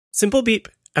Simple Beep,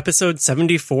 episode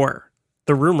 74,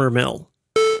 The Rumor Mill.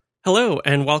 Hello,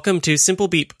 and welcome to Simple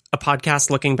Beep, a podcast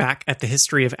looking back at the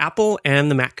history of Apple and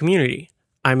the Mac community.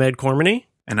 I'm Ed Cormany.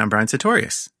 And I'm Brian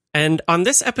Sartorius. And on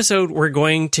this episode, we're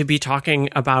going to be talking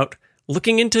about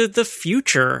looking into the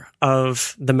future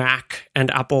of the Mac and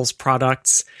Apple's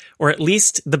products, or at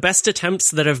least the best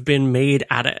attempts that have been made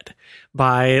at it,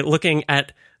 by looking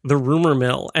at the rumor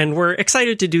mill. And we're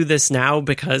excited to do this now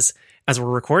because as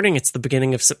we're recording, it's the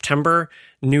beginning of September.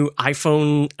 New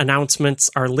iPhone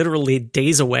announcements are literally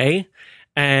days away.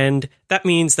 And that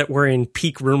means that we're in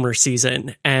peak rumor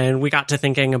season. And we got to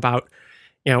thinking about,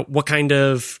 what kind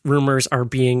of rumors are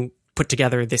being put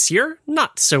together this year.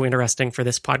 Not so interesting for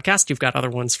this podcast. You've got other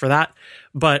ones for that.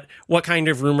 But what kind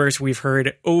of rumors we've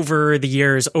heard over the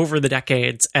years, over the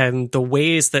decades, and the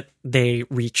ways that they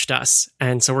reached us.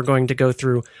 And so we're going to go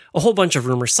through a whole bunch of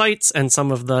rumor sites and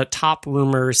some of the top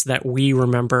rumors that we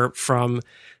remember from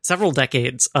several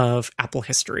decades of Apple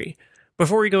history.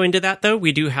 Before we go into that, though,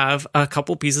 we do have a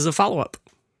couple pieces of follow-up.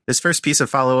 This first piece of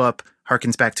follow-up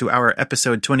harkens back to our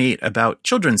episode 28 about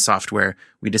children's software.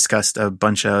 We discussed a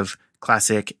bunch of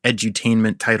classic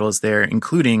edutainment titles there,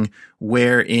 including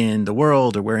Where in the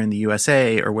World, or Where in the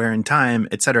USA, or Where in Time,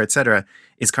 etc.,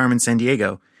 is Carmen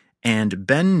Sandiego. And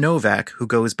Ben Novak, who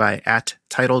goes by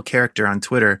 @TitleCharacter on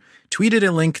Twitter, tweeted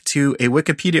a link to a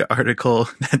Wikipedia article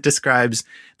that describes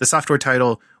the software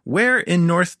title, Where in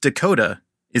North Dakota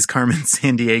is Carmen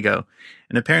Sandiego?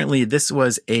 And apparently this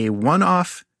was a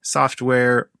one-off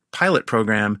software pilot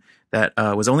program that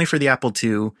was only for the Apple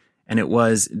II, and it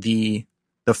was the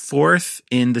fourth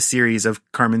in the series of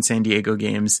Carmen Sandiego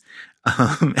games.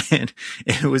 And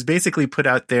it was basically put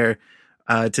out there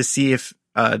to see if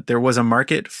there was a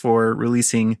market for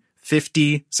releasing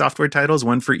 50 software titles,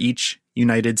 one for each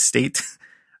United State.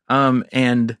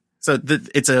 And so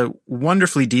it's a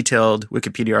wonderfully detailed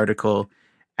Wikipedia article,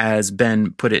 as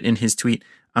Ben put it in his tweet.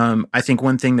 I think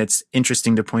one thing that's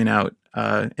interesting to point out,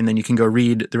 and then you can go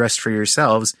read the rest for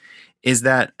yourselves, is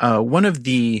that one of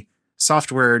the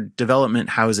software development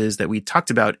houses that we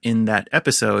talked about in that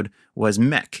episode was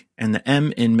MEC, and the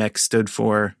M in MEC stood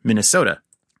for Minnesota.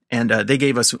 And they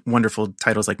gave us wonderful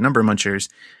titles like Number Munchers.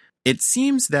 It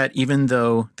seems that even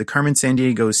though the Carmen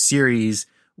Sandiego series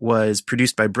was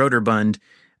produced by Broderbund,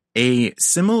 a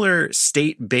similar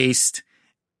state-based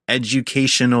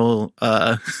educational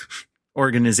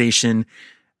organization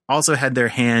also had their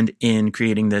hand in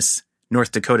creating this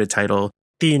North Dakota title.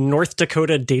 The North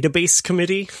Dakota Database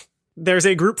Committee. There's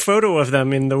a group photo of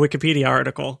them in the Wikipedia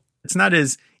article. It's not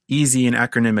as easy an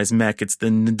acronym as MEC. It's the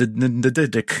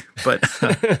NDDIC. But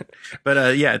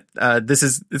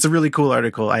it's a really cool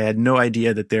article. I had no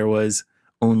idea that there was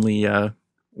only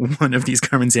one of these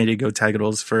Carmen Sandiego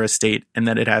titles for a state, and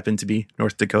that it happened to be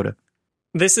North Dakota.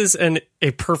 This is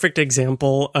a perfect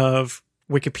example of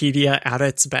Wikipedia at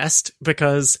its best,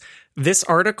 because this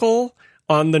article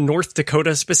on the North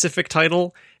Dakota specific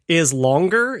title is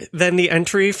longer than the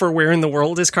entry for Where in the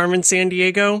World is Carmen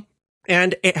Sandiego,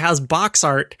 and it has box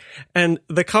art, and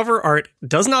the cover art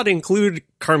does not include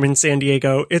Carmen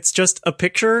Sandiego. It's just a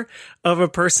picture of a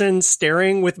person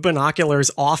staring with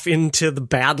binoculars off into the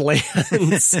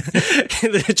Badlands.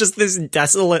 Just this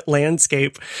desolate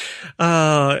landscape.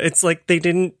 It's like they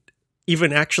didn't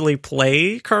even actually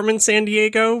play Carmen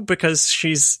Sandiego, because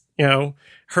she's,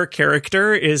 her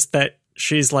character is that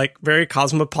she's like very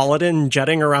cosmopolitan,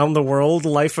 jetting around the world,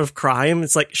 life of crime.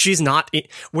 It's like she's not.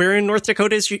 Where in North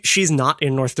Dakota is she? She's not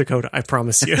in North Dakota, I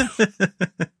promise you.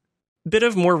 Bit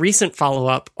of more recent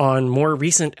follow-up on more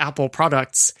recent Apple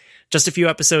products. Just a few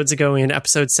episodes ago, in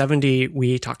episode 70,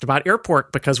 we talked about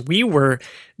Airport, because we were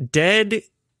dead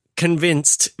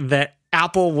convinced that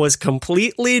Apple was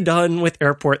completely done with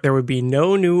Airport. There would be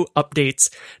no new updates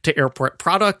to Airport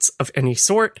products of any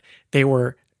sort. They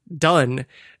were done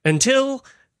until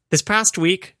this past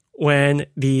week, when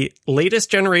the latest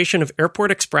generation of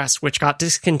Airport Express, which got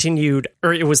discontinued,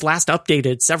 or it was last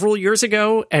updated several years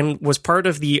ago and was part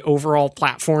of the overall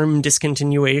platform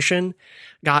discontinuation,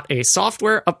 got a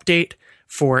software update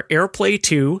for AirPlay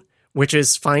 2, which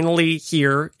is finally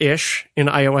here-ish in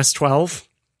iOS 12.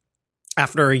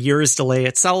 After a year's delay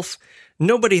itself,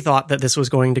 nobody thought that this was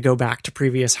going to go back to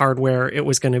previous hardware. It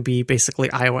was going to be basically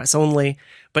iOS only.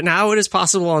 But now it is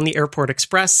possible on the Airport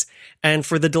Express. And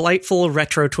for the delightful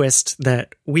retro twist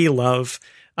that we love,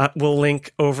 we'll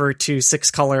link over to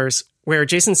 6 Colors, where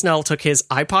Jason Snell took his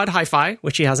iPod Hi-Fi,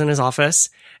 which he has in his office,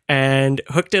 and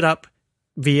hooked it up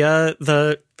via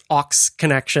the aux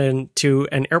connection to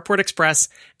an Airport Express,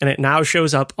 and it now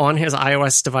shows up on his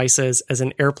iOS devices as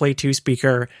an AirPlay 2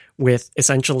 speaker with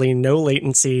essentially no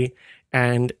latency.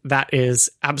 And that is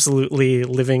absolutely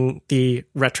living the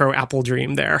retro Apple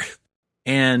dream there.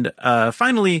 And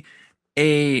finally,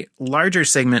 a larger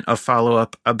segment of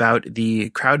follow-up about the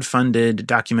crowdfunded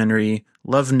documentary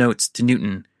Love Notes to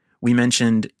Newton. We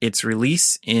mentioned its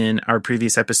release in our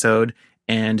previous episode,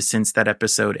 and since that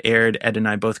episode aired, Ed and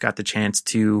I both got the chance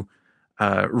to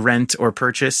rent or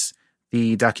purchase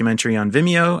the documentary on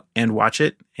Vimeo and watch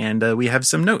it, and we have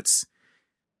some notes.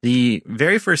 The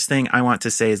very first thing I want to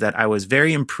say is that I was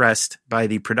very impressed by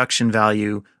the production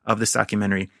value of this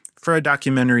documentary for a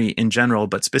documentary in general,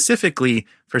 but specifically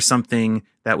for something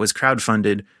that was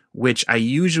crowdfunded, which I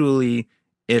usually,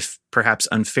 if perhaps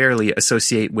unfairly,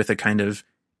 associate with a kind of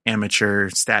amateur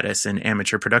status and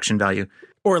amateur production value.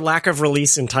 Or lack of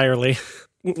release entirely.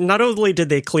 Not only did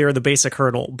they clear the basic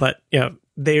hurdle, but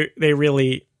they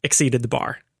really exceeded the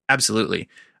bar. Absolutely.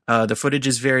 The footage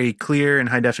is very clear and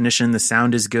high definition. The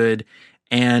sound is good.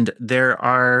 And there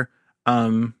are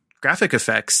graphic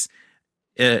effects,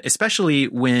 especially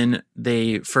when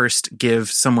they first give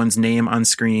someone's name on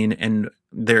screen and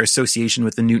their association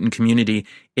with the Newton community.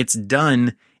 It's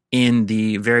done in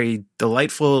the very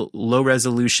delightful,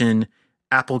 low-resolution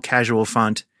Apple Casual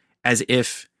font, as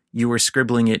if you were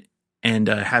scribbling it and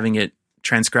having it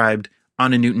transcribed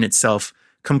on a Newton itself,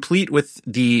 complete with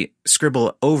the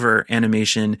scribble over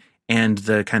animation and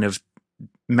the kind of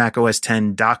Mac OS X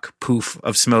dock poof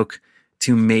of smoke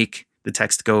to make the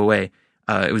text go away.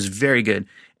 It was very good.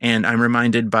 And I'm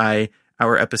reminded by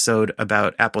our episode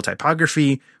about Apple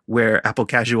typography, where Apple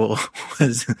Casual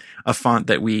was a font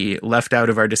that we left out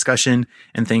of our discussion.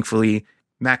 And thankfully,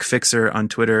 Mac Fixer on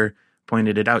Twitter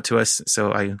pointed it out to us.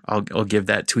 So I'll give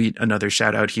that tweet another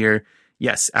shout out here.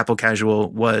 Yes, Apple Casual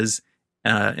was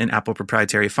an Apple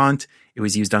proprietary font. It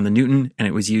was used on the Newton, and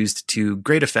it was used to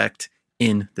great effect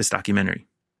in this documentary.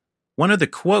 One of the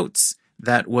quotes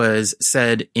that was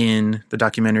said in the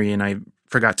documentary, and I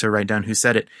forgot to write down who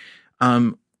said it,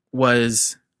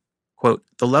 was, quote,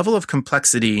 "The level of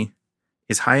complexity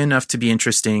is high enough to be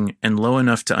interesting and low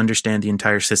enough to understand the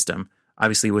entire system,"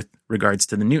 obviously with regards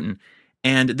to the Newton.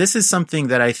 And this is something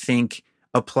that I think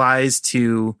applies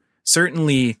to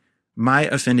certainly my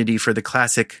affinity for the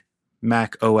classic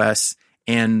Mac OS.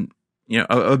 And,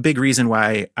 a big reason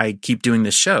why I keep doing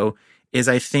this show is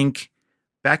I think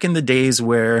back in the days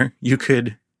where you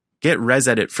could get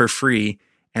ResEdit for free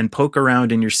and poke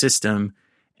around in your system,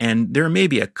 and there may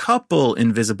be a couple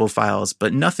invisible files,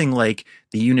 but nothing like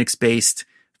the Unix-based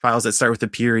files that start with a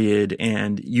period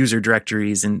and user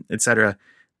directories and etc.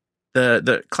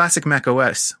 The classic Mac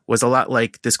OS was a lot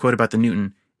like this quote about the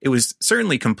Newton. It was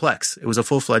certainly complex. It was a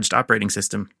full-fledged operating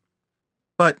system.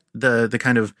 But the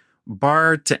kind of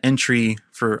bar to entry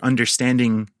for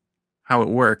understanding how it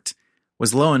worked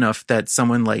was low enough that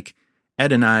someone like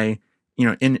Ed and I,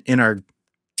 in our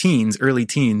early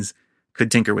teens, could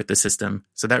tinker with the system.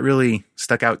 So that really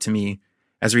stuck out to me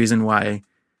as a reason why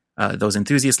those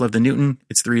enthusiasts love the Newton.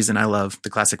 It's the reason I love the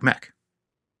classic Mac.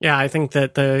 Yeah, I think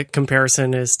that the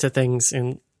comparison is to things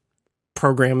in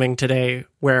programming today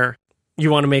where you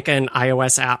want to make an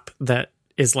iOS app that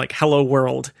is like Hello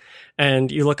World,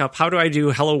 and you look up, how do I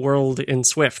do Hello World in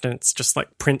Swift? And it's just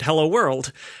like print Hello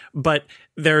World. But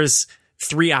there's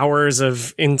 3 hours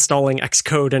of installing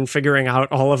Xcode and figuring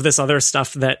out all of this other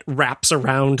stuff that wraps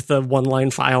around the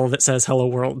one-line file that says Hello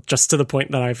World, just to the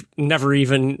point that I've never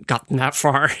even gotten that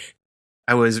far.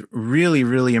 I was really,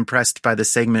 really impressed by the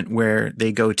segment where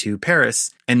they go to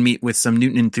Paris and meet with some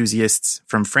Newton enthusiasts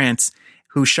from France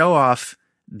who show off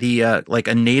the like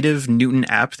a native Newton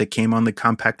app that came on the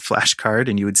compact flash card,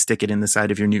 and you would stick it in the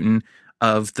side of your Newton,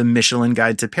 of the Michelin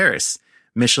Guide to Paris.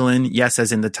 Michelin, yes,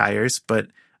 as in the tires, but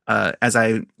as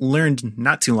I learned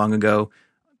not too long ago,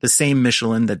 the same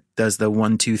Michelin that does the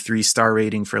 1, 2, 3 star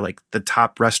rating for like the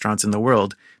top restaurants in the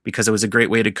world, because it was a great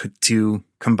way to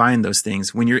combine those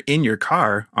things. When you're in your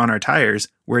car on our tires,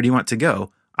 where do you want to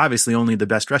go? Obviously only the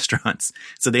best restaurants.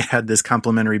 So they had this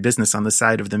complimentary business on the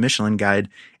side of the Michelin Guide,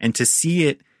 and to see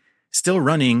it still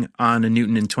running on a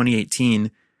Newton in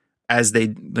 2018 as they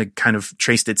like kind of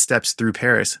traced its steps through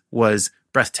Paris was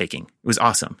breathtaking. It was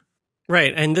awesome.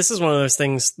 Right. And this is one of those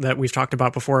things that we've talked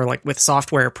about before, like with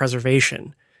software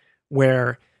preservation,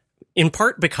 where in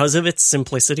part because of its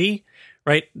simplicity,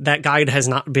 right, that guide has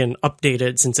not been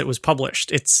updated since it was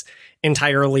published. It's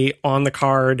entirely on the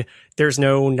card. There's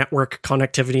no network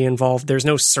connectivity involved. There's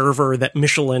no server that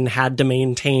Michelin had to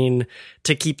maintain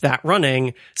to keep that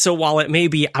running. So while it may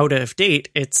be out of date,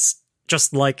 it's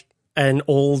just like an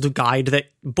old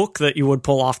book that you would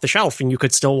pull off the shelf, and you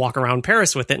could still walk around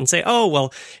Paris with it and say, oh,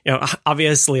 well,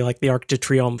 obviously like the Arc de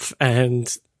Triomphe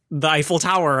and the Eiffel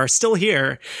Tower are still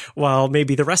here, while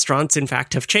maybe the restaurants, in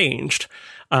fact, have changed.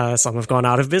 Some have gone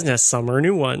out of business, some are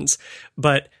new ones.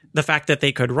 But the fact that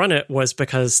they could run it was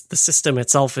because the system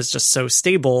itself is just so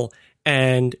stable,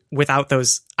 and without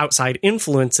those outside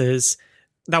influences,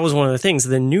 that was one of the things.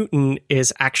 The Newton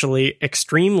is actually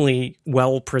extremely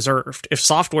well preserved. If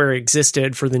software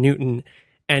existed for the Newton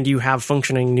and you have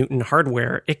functioning Newton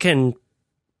hardware, it can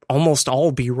almost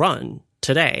all be run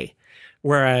today.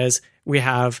 Whereas we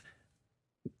have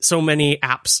so many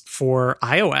apps for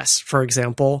iOS, for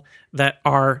example, that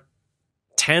are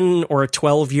 10 or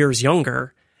 12 years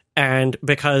younger. And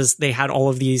because they had all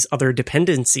of these other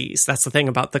dependencies, that's the thing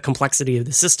about the complexity of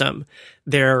the system.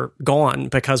 They're gone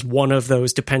because one of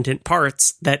those dependent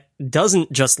parts that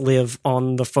doesn't just live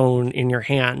on the phone in your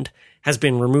hand has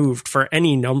been removed for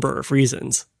any number of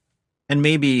reasons. And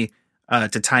maybe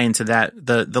to tie into that,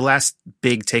 the last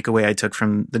big takeaway I took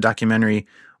from the documentary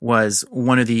was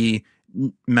one of the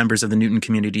members of the Newton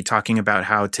community talking about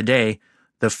how today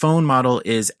the phone model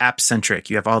is app-centric.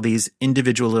 You have all these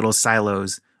individual little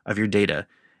silos of your data,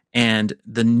 and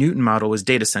the Newton model was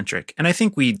data-centric. And I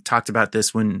think we talked about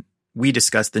this when we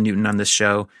discussed the Newton on this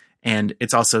show, and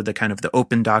it's also the kind of the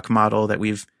OpenDoc model that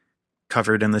we've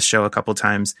covered in this show a couple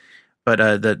times. But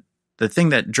the thing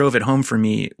that drove it home for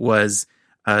me was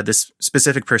this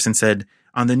specific person said,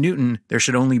 on the Newton, there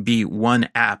should only be one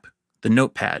app, the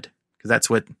Notepad, because that's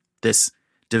what this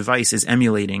device is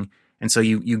emulating. And so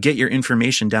you get your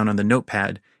information down on the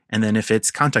Notepad, and then if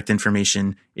it's contact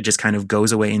information, it just kind of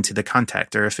goes away into the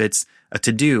contact. Or if it's a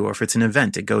to-do, or if it's an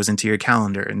event, it goes into your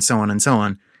calendar, and so on and so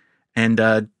on. And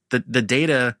the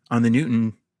data on the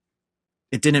Newton,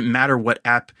 it didn't matter what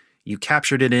app you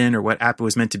captured it in or what app it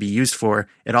was meant to be used for.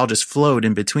 It all just flowed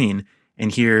in between.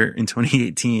 And here in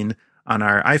 2018 on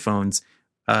our iPhones,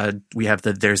 we have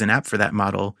there's an app for that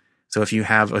model. So if you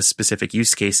have a specific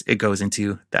use case, it goes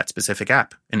into that specific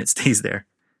app and it stays there.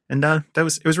 And it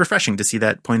was refreshing to see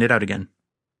that pointed out again.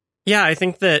 Yeah, I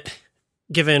think that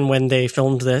given when they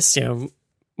filmed this,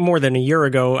 more than a year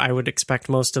ago, I would expect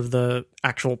most of the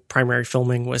actual primary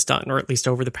filming was done, or at least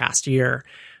over the past year.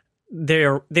 They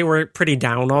were pretty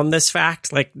down on this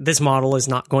fact, like this model is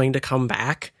not going to come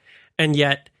back. And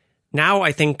yet now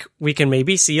I think we can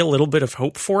maybe see a little bit of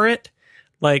hope for it.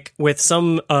 Like with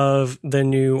some of the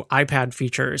new iPad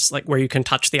features, like where you can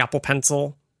touch the Apple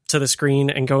Pencil to the screen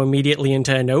and go immediately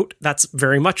into a note. That's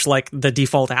very much like the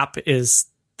default app is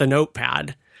the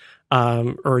Notepad,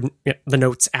 or the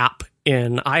Notes app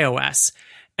in iOS.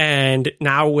 And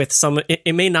now with some,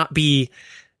 it may not be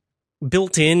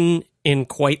built in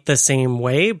quite the same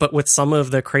way, but with some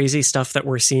of the crazy stuff that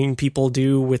we're seeing people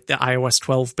do with the iOS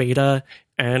 12 beta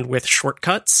and with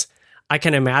shortcuts, I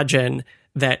can imagine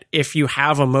that if you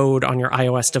have a mode on your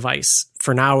iOS device,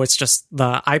 for now it's just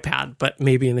the iPad, but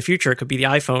maybe in the future it could be the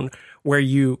iPhone, where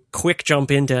you quick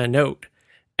jump into a note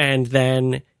and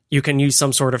then you can use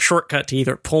some sort of shortcut to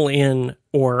either pull in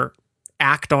or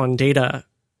act on data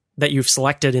that you've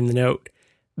selected in the note.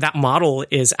 That model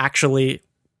is actually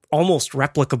almost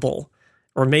replicable,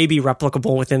 or maybe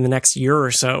replicable within the next year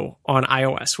or so on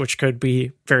iOS, which could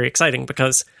be very exciting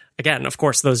because, again, of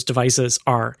course, those devices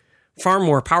are far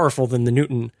more powerful than the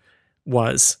Newton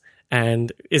was,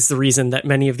 and is the reason that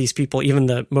many of these people, even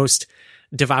the most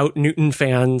devout Newton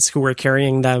fans who were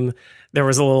carrying them, there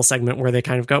was a little segment where they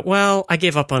kind of go, well, I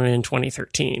gave up on it in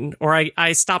 2013, or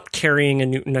I stopped carrying a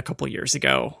Newton a couple years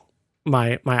ago.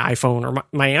 My iPhone or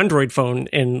my Android phone,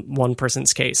 in one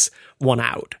person's case, won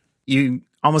out. You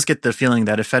almost get the feeling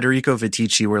that if Federico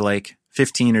Viticci were like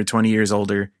 15 or 20 years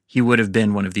older, he would have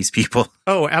been one of these people.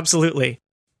 Oh, absolutely.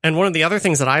 And one of the other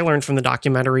things that I learned from the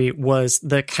documentary was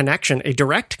the connection, a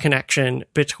direct connection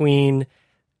between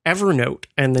Evernote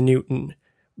and the Newton,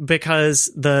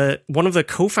 because one of the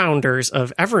co-founders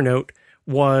of Evernote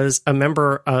was a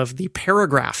member of the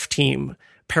Paragraph team,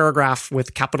 Paragraph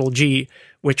with capital G,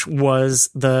 which was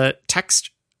the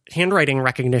text handwriting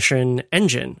recognition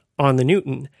engine on the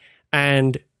Newton.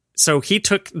 And so he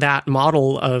took that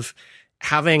model of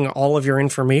having all of your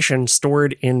information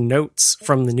stored in notes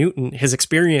from the Newton, his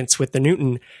experience with the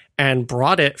Newton, and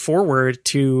brought it forward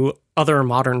to other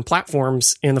modern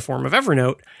platforms in the form of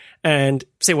Evernote. And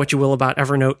say what you will about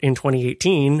Evernote in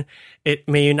 2018, it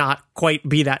may not quite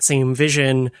be that same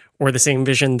vision or the same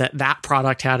vision that that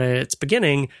product had at its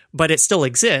beginning, but it still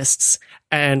exists,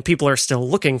 and people are still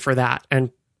looking for that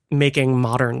and making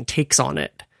modern takes on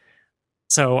it.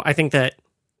 So I think that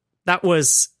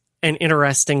was an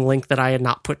interesting link that I had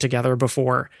not put together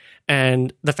before.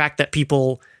 And the fact that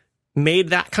people made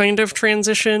that kind of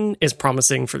transition is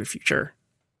promising for the future.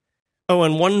 Oh,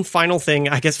 and one final thing,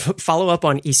 I guess, follow up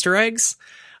on Easter eggs.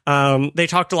 They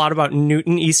talked a lot about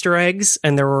Newton Easter eggs,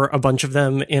 and there were a bunch of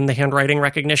them in the handwriting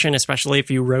recognition, especially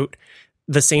if you wrote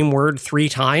the same word 3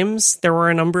 times. There were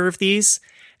a number of these.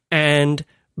 And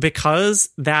because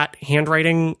that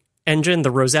handwriting engine,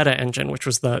 the Rosetta engine, which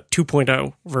was the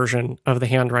 2.0 version of the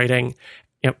handwriting,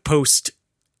 post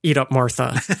Eat Up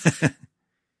Martha,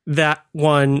 that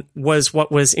one was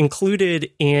what was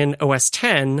included in OS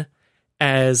X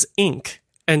as ink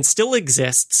and still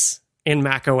exists in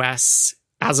macOS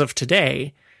as of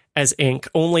today as ink,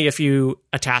 only if you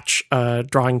attach a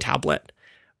drawing tablet.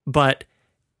 But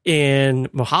in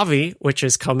Mojave, which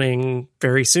is coming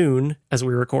very soon as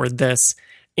we record this,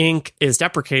 ink is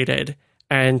deprecated.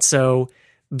 And so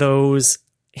those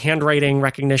handwriting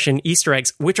recognition Easter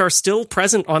eggs, which are still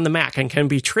present on the Mac and can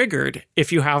be triggered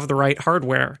if you have the right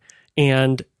hardware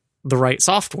and the right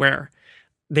software,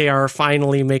 they are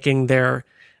finally making their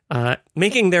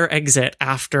exit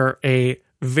after a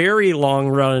very long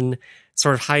run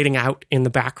sort of hiding out in the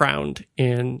background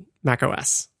in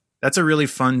macOS. That's a really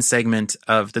fun segment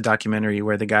of the documentary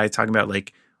where the guy talking about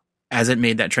like as it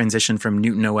made that transition from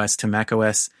Newton OS to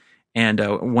macOS, and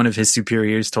one of his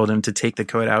superiors told him to take the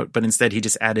code out, but instead he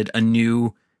just added a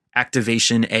new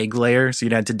activation egg layer. So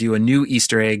you'd had to do a new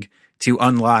Easter egg to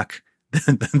unlock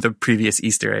the previous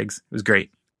Easter eggs. It was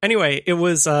great. Anyway, it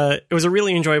was a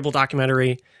really enjoyable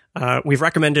documentary. We've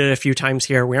recommended it a few times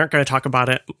here. We aren't going to talk about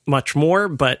it much more,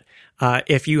 but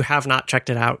if you have not checked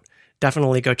it out,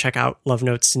 definitely go check out Love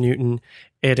Notes to Newton.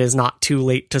 It is not too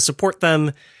late to support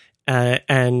them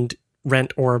and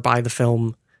rent or buy the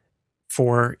film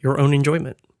for your own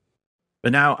enjoyment.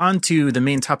 But now on to the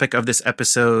main topic of this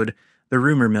episode, the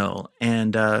rumor mill.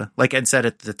 And like Ed said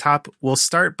at the top, we'll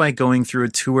start by going through a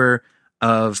tour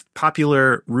of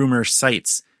popular rumor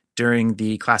sites during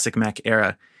the classic Mac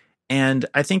era. And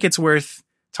I think it's worth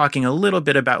talking a little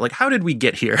bit about like, how did we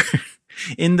get here?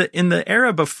 in the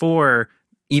era before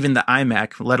even the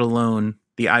iMac, let alone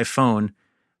the iPhone,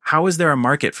 how is there a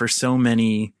market for so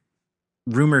many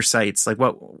rumor sites? Like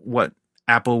what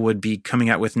Apple would be coming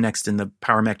out with next in the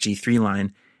Power Mac G3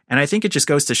 line. And I think it just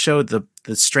goes to show the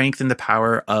strength and the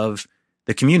power of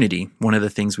the community. One of the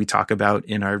things we talk about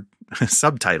in our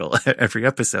subtitle every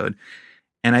episode.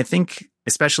 And I think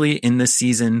especially in this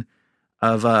season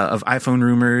of iPhone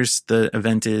rumors, the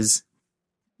event is,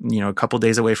 a couple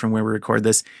days away from where we record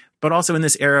this, but also in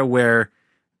this era where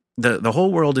the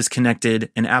whole world is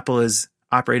connected and Apple is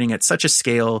operating at such a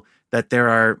scale that there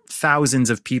are thousands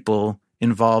of people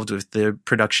involved with the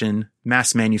production,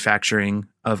 mass manufacturing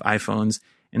of iPhones.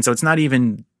 And so it's not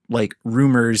even like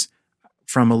rumors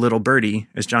from a little birdie,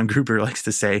 as John Gruber likes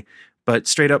to say, but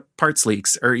straight up parts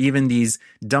leaks, or even these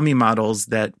dummy models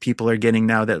that people are getting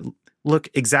now that look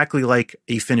exactly like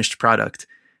a finished product.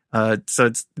 So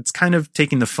it's kind of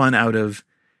taking the fun out of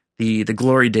the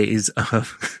glory days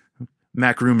of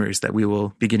Mac rumors that we will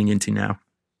be getting into now.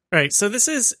 Right. So this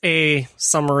is a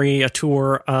summary, a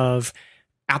tour of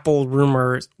Apple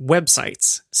rumors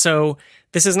websites. So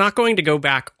this is not going to go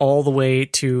back all the way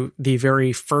to the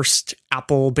very first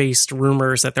Apple-based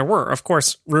rumors that there were. Of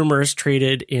course, rumors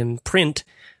traded in print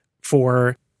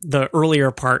for the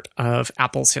earlier part of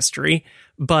Apple's history,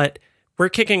 but we're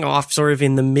kicking off sort of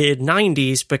in the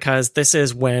mid-90s because this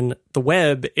is when the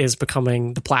web is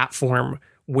becoming the platform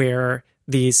where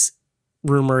these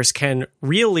rumors can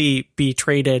really be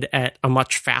traded at a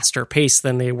much faster pace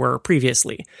than they were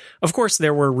previously. Of course,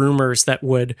 there were rumors that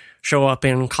would show up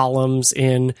in columns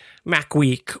in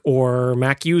MacWeek or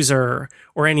Mac User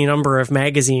or any number of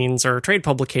magazines or trade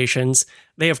publications.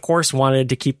 They, of course, wanted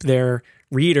to keep their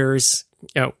readers,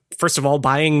 first of all,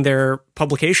 buying their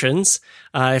publications.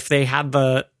 If they had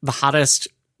the hottest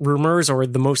rumors or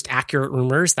the most accurate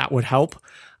rumors, that would help.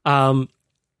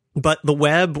 But the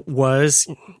web was,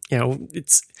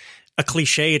 it's a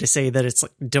cliche to say that it's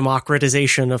like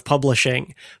democratization of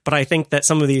publishing. But I think that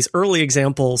some of these early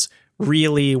examples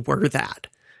really were that.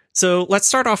 So let's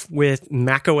start off with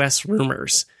macOS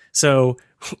rumors. So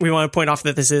we want to point off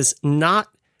that this is not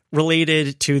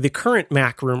related to the current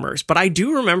Mac rumors, but I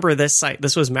do remember this site.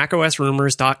 This was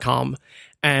macosrumors.com.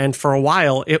 And for a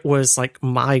while, it was like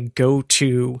my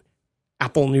go-to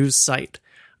Apple News site.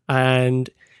 And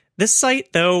this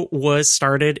site, though, was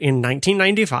started in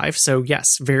 1995, so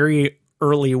yes, very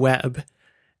early web.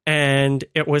 And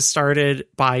it was started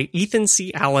by Ethan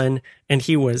C. Allen, and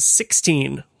he was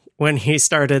 16 when he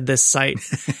started this site.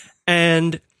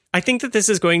 And I think that this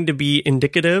is going to be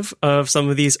indicative of some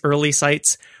of these early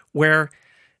sites where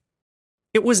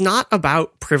it was not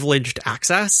about privileged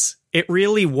access. It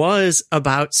really was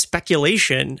about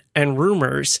speculation and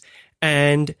rumors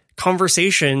and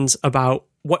conversations about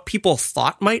what people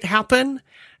thought might happen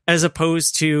as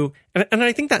opposed to, and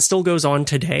I think that still goes on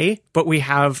today, but we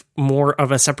have more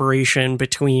of a separation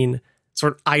between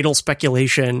sort of idle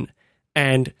speculation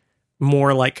and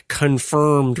more like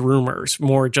confirmed rumors,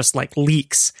 more just like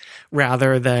leaks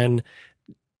rather than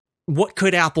what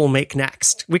could Apple make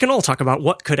next? We can all talk about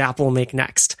what could Apple make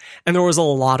next. And there was a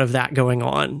lot of that going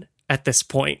on at this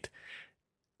point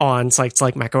on sites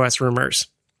like macOS Rumors.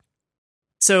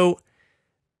 So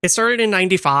it started in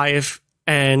 95,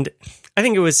 and I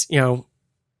think it was,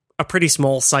 a pretty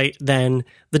small site then.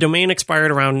 The domain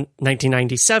expired around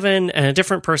 1997, and a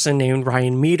different person named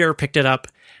Ryan Meeder picked it up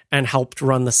and helped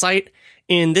run the site.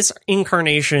 In this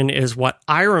incarnation is what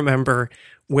I remember,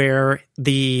 where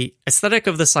the aesthetic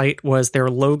of the site was their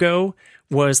logo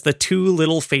was the two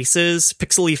little faces,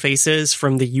 pixely faces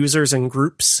from the users and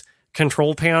groups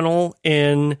control panel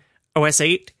in OS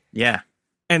 8. Yeah.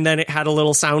 And then it had a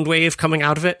little sound wave coming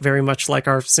out of it, very much like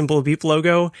our Simple Beep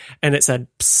logo. And it said,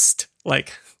 psst,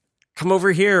 like, come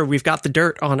over here. We've got the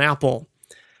dirt on Apple.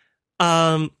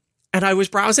 And I was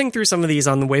browsing through some of these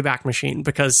on the Wayback Machine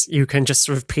because you can just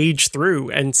sort of page through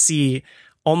and see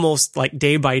almost like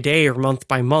day by day or month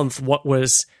by month what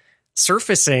was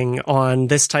surfacing on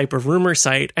this type of rumor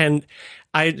site. And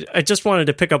I just wanted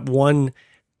to pick up one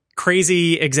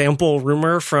crazy example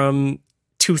rumor from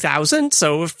 2000,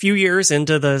 so a few years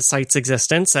into the site's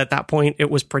existence. At that point, it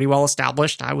was pretty well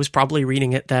established. I was probably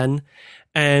reading it then.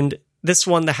 And this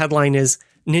one, the headline is,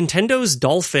 Nintendo's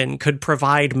Dolphin could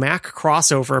provide Mac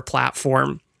crossover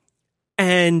platform.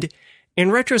 And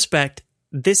in retrospect,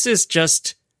 this is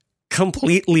just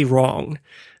completely wrong.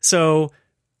 So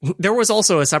there was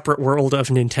also a separate world of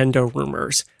Nintendo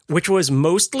rumors, which was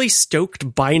mostly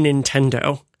stoked by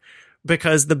Nintendo,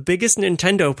 because the biggest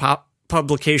Nintendo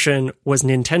publication was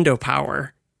Nintendo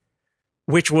Power,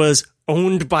 which was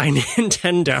owned by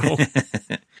Nintendo.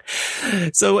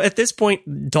 So at this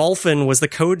point, Dolphin was the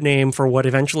code name for what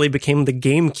eventually became the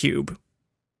GameCube.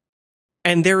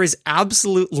 And there is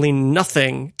absolutely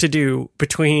nothing to do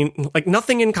between, like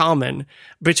nothing in common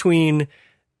between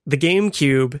the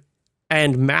GameCube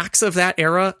and Macs of that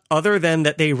era, other than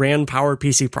that they ran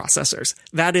PowerPC processors.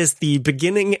 That is the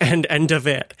beginning and end of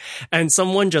it. And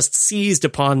someone just seized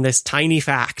upon this tiny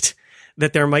fact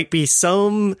that there might be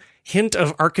some hint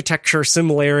of architecture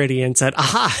similarity and said,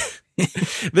 aha,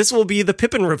 this will be the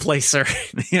Pippin replacer.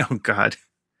 Oh, God.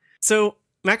 So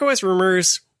macOS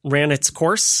Rumors ran its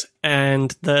course,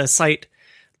 and the site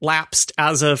lapsed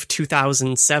as of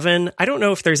 2007. I don't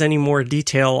know if there's any more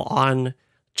detail on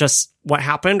just what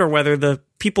happened or whether the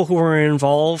people who were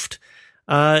involved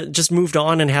just moved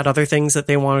on and had other things that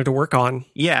they wanted to work on.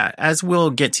 Yeah, as we'll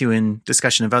get to in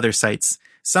discussion of other sites,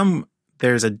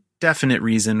 there's a definite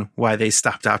reason why they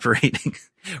stopped operating.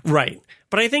 Right.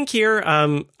 But I think here,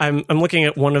 I'm looking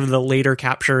at one of the later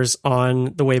captures on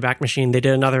the Wayback Machine. They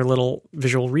did another little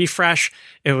visual refresh.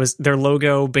 It was their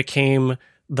logo became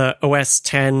the OS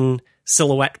X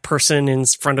silhouette person in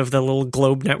front of the little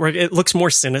globe network. It looks more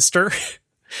sinister,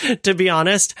 to be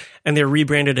honest. And they're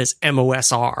rebranded as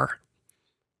MOSR.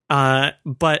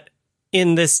 But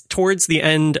in this, towards the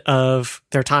end of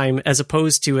their time, as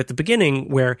opposed to at the beginning,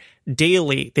 where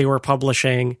daily they were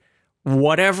publishing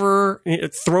whatever,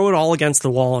 throw it all against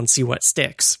the wall and see what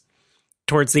sticks.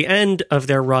 Towards the end of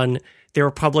their run, they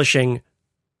were publishing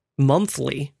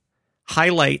monthly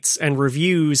highlights and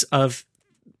reviews of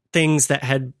things that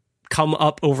had come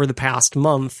up over the past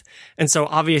month. And so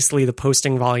obviously the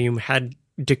posting volume had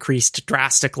decreased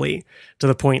drastically to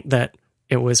the point that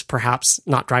it was perhaps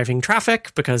not driving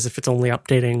traffic, because if it's only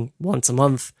updating once a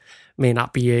month, may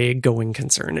not be a going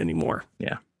concern anymore.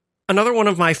 Yeah. Another one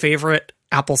of my favorite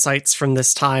Apple sites from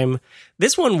this time,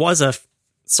 this one was a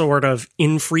sort of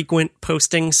infrequent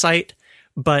posting site,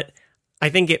 but I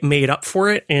think it made up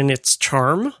for it in its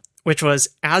charm, which was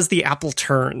As the Apple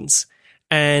Turns.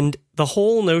 And the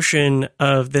whole notion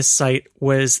of this site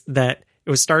was that it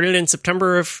was started in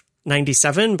September of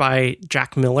 97 by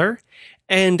Jack Miller,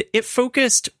 and it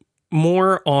focused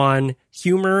more on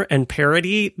humor and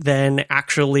parody than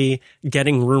actually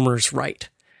getting rumors right.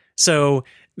 So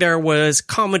there was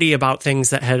comedy about things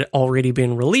that had already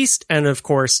been released, and of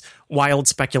course, wild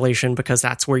speculation, because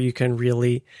that's where you can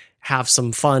really have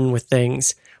some fun with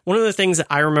things. One of the things that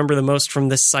I remember the most from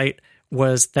this site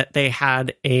was that they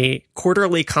had a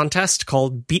quarterly contest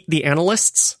called Beat the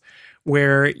Analysts,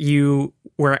 where you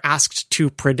were asked to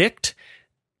predict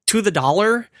to the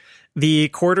dollar the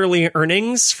quarterly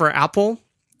earnings for Apple.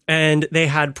 And they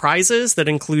had prizes that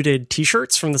included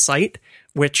t-shirts from the site,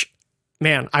 which,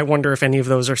 man, I wonder if any of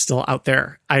those are still out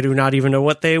there. I do not even know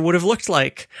what they would have looked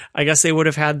like. I guess they would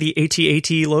have had the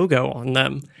AT&T logo on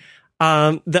them.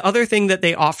 The other thing that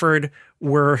they offered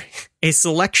were a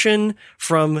selection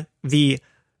from the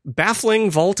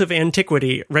Baffling Vault of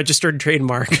Antiquity registered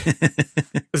trademark.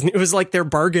 It was like their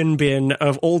bargain bin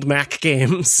of old Mac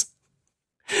games.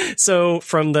 So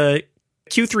from the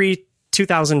Q3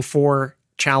 2004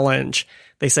 challenge,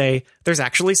 they say, there's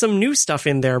actually some new stuff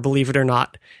in there, believe it or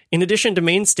not. In addition to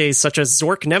mainstays such as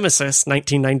Zork Nemesis,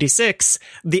 1996,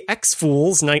 The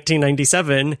X-Fools,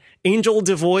 1997, Angel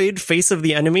Devoid, Face of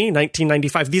the Enemy,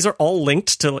 1995. These are all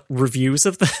linked to reviews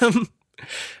of them.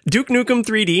 Duke Nukem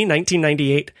 3D,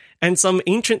 1998, and some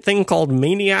ancient thing called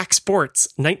Maniac Sports,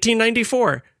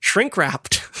 1994,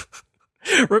 shrink-wrapped.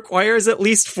 Requires at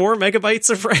least 4 megabytes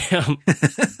of RAM.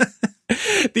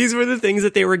 These were the things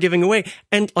that they were giving away.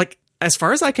 And like, as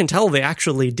far as I can tell, they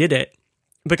actually did it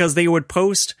because they would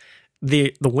post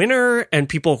the winner and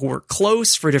people who were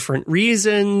close for different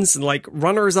reasons, like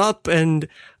runners up. And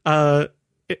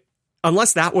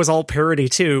unless that was all parody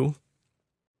too.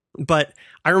 But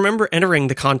I remember entering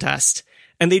the contest,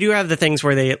 and they do have the things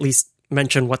where they at least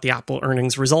mention what the Apple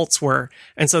earnings results were.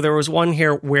 And so there was one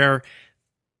here where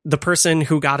the person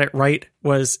who got it right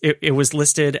was, it was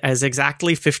listed as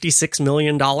exactly $56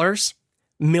 million.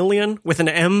 Million with an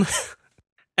M.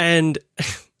 And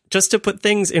just to put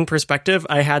things in perspective,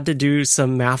 I had to do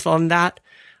some math on that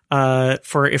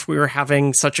for if we were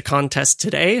having such a contest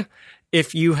today.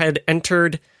 If you had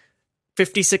entered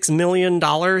 $56 million,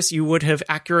 you would have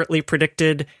accurately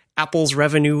predicted Apple's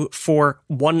revenue for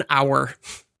 1 hour.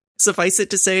 Suffice it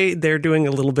to say, they're doing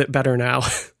a little bit better now.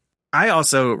 I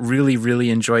also really, really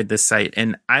enjoyed this site,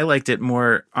 and I liked it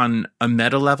more on a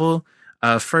meta level.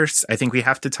 First, I think we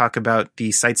have to talk about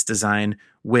the site's design,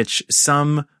 which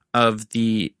some of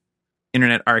the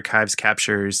Internet Archive's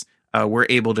captures were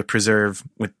able to preserve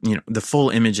with the full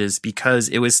images because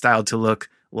it was styled to look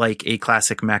like a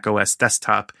classic macOS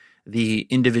desktop. The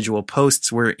individual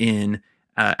posts were in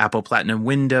Apple Platinum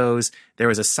windows. There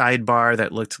was a sidebar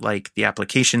that looked like the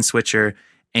application switcher,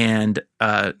 and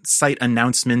site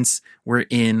announcements were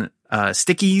in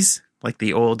stickies, like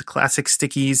the old classic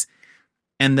stickies.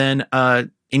 And then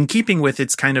in keeping with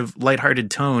its kind of lighthearted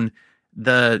tone,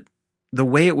 the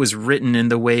way it was written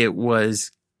and the way it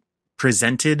was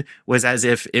presented was as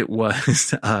if it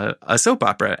was a soap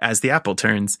opera, as the Apple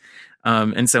turns.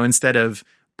 And so instead of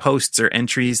posts or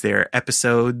entries, they're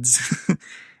episodes.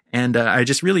 And I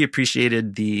just really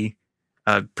appreciated the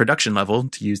production level,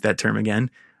 to use that term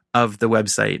again, of the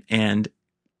website, and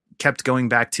kept going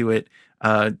back to it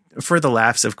for the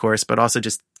laughs, of course, but also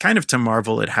just kind of to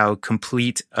marvel at how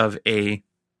complete of a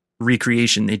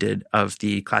recreation they did of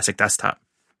the classic desktop.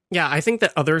 Yeah, I think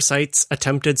that other sites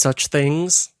attempted such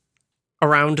things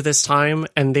around this time,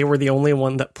 and they were the only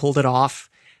one that pulled it off,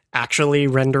 actually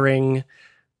rendering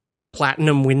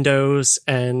Platinum windows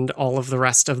and all of the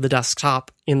rest of the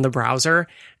desktop in the browser.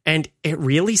 And it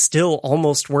really still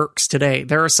almost works today.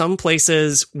 There are some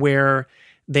places where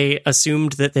they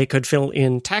assumed that they could fill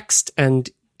in text and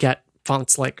get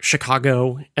fonts like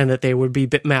Chicago and that they would be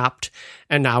bitmapped.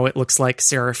 And now it looks like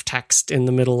serif text in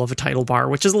the middle of a title bar,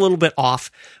 which is a little bit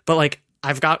off. But like,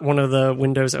 I've got one of the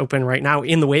windows open right now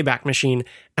in the Wayback Machine,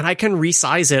 and I can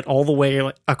resize it all the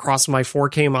way across my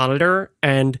 4K monitor,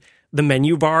 and the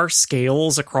menu bar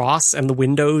scales across and the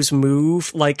windows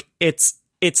move. Like, it's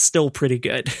still pretty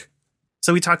good.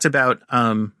 So we talked about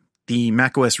the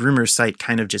macOS Rumors site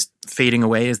kind of just fading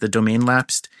away as the domain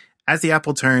lapsed. As the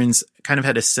Apple turns, kind of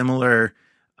had a similar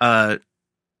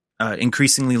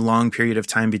increasingly long period of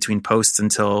time between posts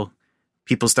until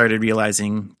people started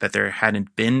realizing that there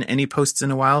hadn't been any posts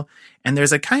in a while. And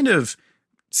there's a kind of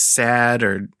sad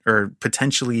or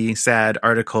potentially sad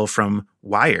article from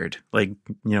Wired, like,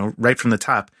 right from the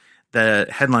top. The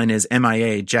headline is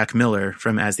MIA Jack Miller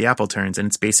from As the Apple Turns. And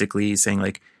it's basically saying,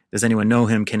 like, does anyone know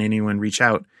him? Can anyone reach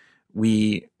out?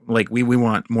 We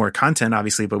want more content,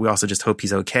 obviously, but we also just hope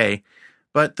he's okay.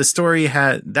 But that story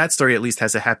at least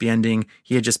has a happy ending.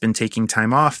 He had just been taking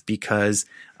time off because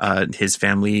his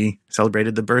family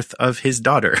celebrated the birth of his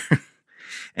daughter.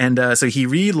 And so he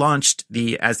relaunched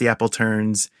the As the Apple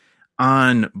Turns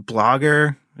on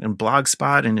Blogger and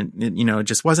Blogspot, and it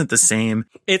just wasn't the same.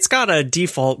 It's got a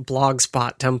default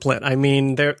Blogspot template. I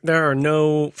mean, there are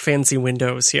no fancy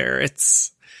windows here.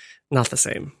 It's not the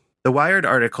same. The Wired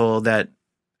article that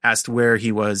asked where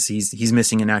he was, he's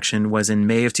missing in action, was in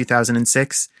May of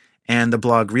 2006, and the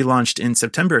blog relaunched in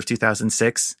September of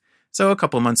 2006. So a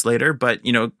couple months later, but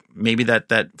maybe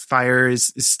that fire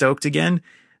is stoked again.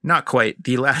 Not quite.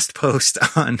 The last post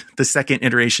on the second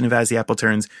iteration of As the Apple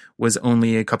Turns was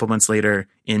only a couple months later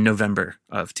in November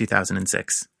of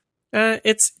 2006.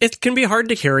 It can be hard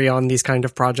to carry on these kind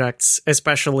of projects,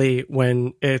 especially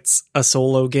when it's a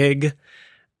solo gig.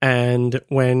 and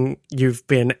when you've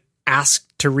been asked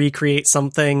to recreate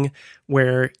something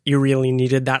where you really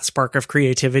needed that spark of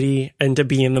creativity and to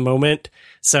be in the moment.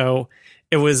 So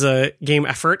it was a game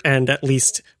effort and at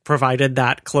least provided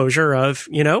that closure of,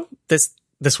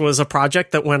 this was a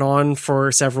project that went on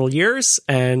for several years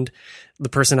and the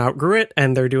person outgrew it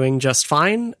and they're doing just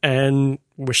fine, and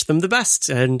wish them the best.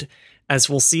 And as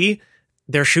we'll see,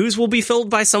 their shoes will be filled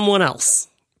by someone else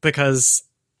because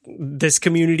this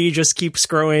community just keeps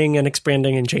growing and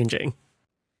expanding and changing.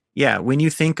 Yeah, when you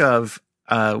think of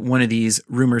one of these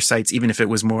rumor sites, even if it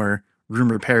was more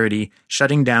rumor parody,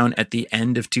 shutting down at the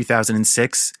end of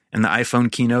 2006 and the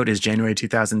iPhone keynote is January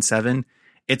 2007,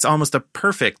 it's almost a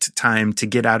perfect time to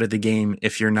get out of the game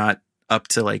if you're not up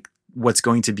to like what's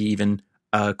going to be even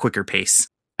a quicker pace.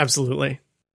 Absolutely.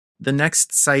 The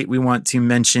next site we want to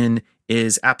mention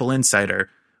is Apple Insider,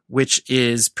 which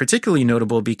is particularly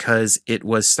notable because it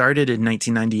was started in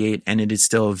 1998 and it is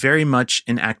still very much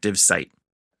an active site.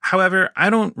 However, I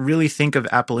don't really think of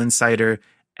Apple Insider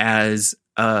as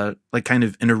like kind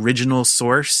of an original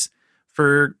source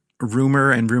for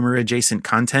rumor and rumor adjacent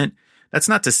content. That's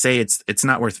not to say it's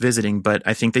not worth visiting, but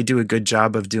I think they do a good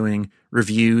job of doing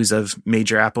reviews of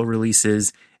major Apple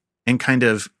releases and kind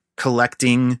of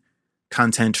collecting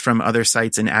content from other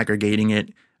sites and aggregating it.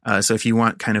 So if you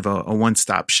want kind of a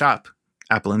one-stop shop,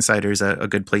 Apple Insider is a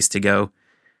good place to go.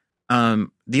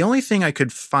 The only thing I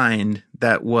could find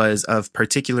that was of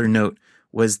particular note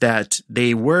was that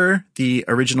they were the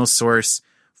original source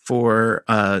for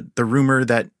the rumor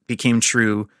that became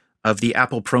true of the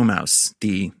Apple Pro Mouse,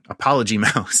 the apology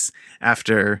mouse,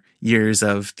 after years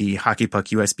of the Hockey Puck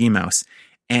USB mouse.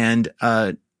 And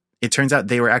it turns out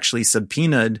they were actually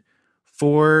subpoenaed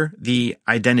for the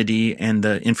identity and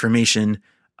the information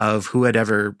of who had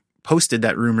ever posted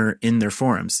that rumor in their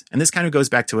forums. And this kind of goes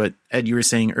back to what, Ed, you were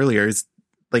saying earlier, is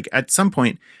like at some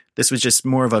point, this was just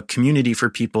more of a community for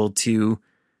people to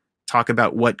talk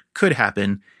about what could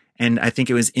happen. And I think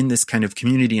it was in this kind of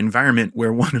community environment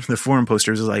where one of the forum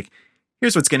posters was like,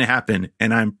 here's what's going to happen.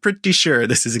 And I'm pretty sure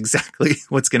this is exactly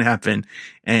what's going to happen.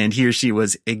 And he or she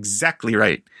was exactly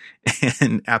right.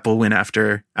 And Apple went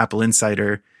after Apple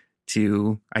Insider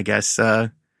to, I guess,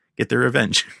 get their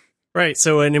revenge. Right.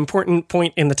 So an important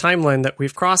point in the timeline that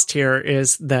we've crossed here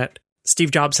is that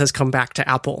Steve Jobs has come back to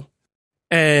Apple.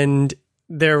 And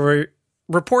there were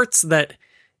reports that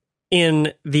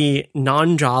in the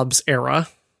non-Jobs era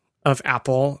of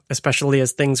Apple, especially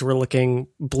as things were looking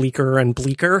bleaker and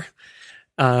bleaker,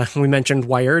 we mentioned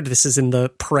Wired, this is in the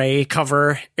Prey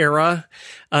cover era,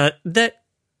 that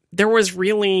there was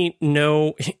really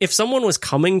no, if someone was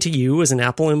coming to you as an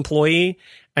Apple employee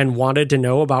and wanted to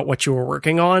know about what you were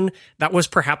working on, that was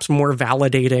perhaps more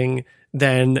validating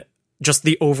than just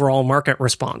the overall market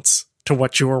response to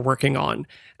what you were working on.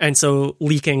 And so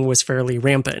leaking was fairly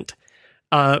rampant.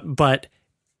 But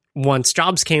once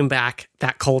Jobs came back,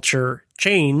 that culture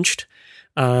changed.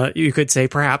 You could say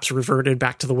perhaps reverted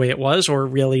back to the way it was, or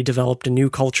really developed a new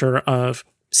culture of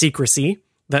secrecy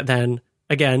that then,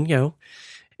 again,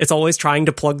 it's always trying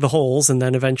to plug the holes, and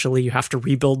then eventually you have to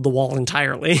rebuild the wall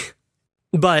entirely.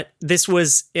 But this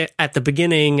was at the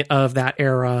beginning of that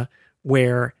era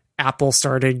where Apple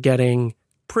started getting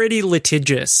pretty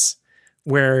litigious,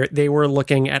 where they were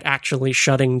looking at actually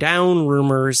shutting down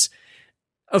rumors.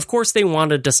 Of course, they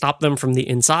wanted to stop them from the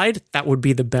inside. That would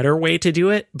be the better way to do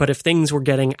it. But if things were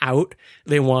getting out,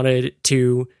 they wanted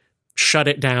to shut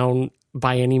it down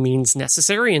by any means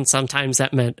necessary. And sometimes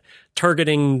that meant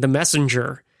targeting the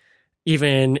messenger,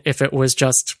 even if it was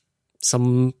just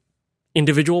some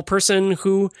individual person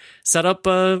who set up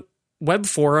a web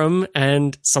forum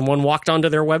and someone walked onto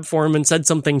their web forum and said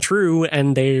something true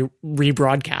and they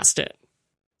rebroadcast it.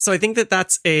 So I think that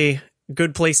that's a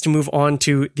good place to move on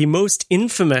to the most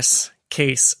infamous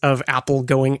case of Apple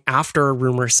going after a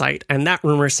rumor site. And that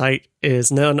rumor site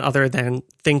is none other than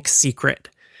ThinkSecret.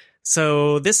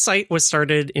 So this site was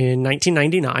started in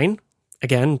 1999,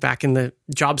 again, back in the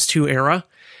Jobs 2 era.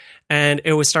 And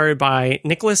it was started by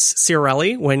Nicholas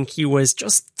Ciarelli when he was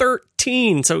just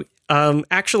 13. So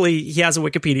actually, he has a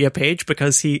Wikipedia page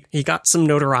because he got some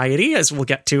notoriety, as we'll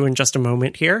get to in just a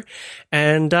moment here.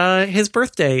 And his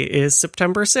birthday is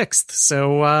September 6th.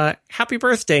 So happy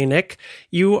birthday, Nick.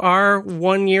 You are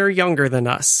 1 year younger than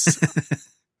us.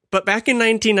 But back in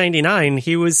 1999,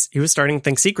 he was starting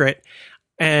ThinkSecret,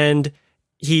 and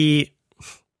he,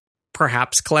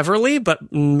 perhaps cleverly,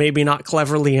 but maybe not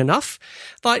cleverly enough,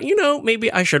 thought,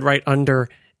 maybe I should write under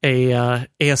a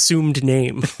assumed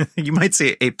name. You might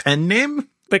say a pen name?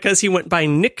 Because he went by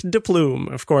Nick de Plume,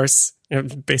 of course.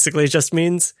 It basically just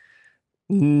means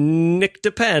Nick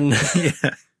de Pen.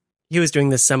 Yeah. he was doing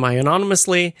this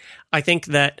semi-anonymously. I think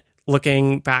that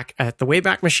looking back at the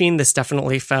Wayback Machine, this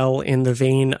definitely fell in the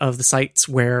vein of the sites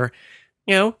where,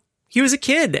 he was a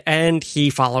kid and he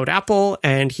followed Apple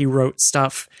and he wrote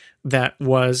stuff that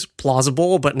was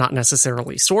plausible but not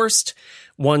necessarily sourced.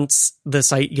 Once the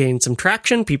site gained some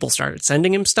traction, people started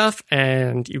sending him stuff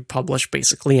and you publish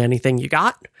basically anything you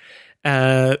got.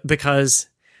 Because,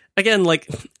 again, like,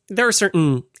 there are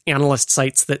certain analyst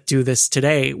sites that do this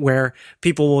today where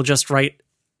people will just write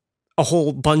a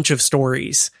whole bunch of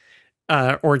stories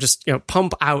or just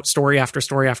pump out story after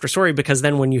story after story, because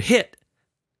then when you hit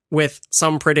with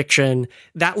some prediction,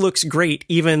 that looks great,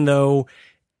 even though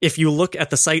if you look at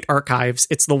the site archives,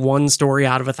 it's the one story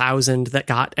out of 1,000 that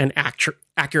got an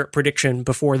accurate prediction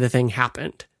before the thing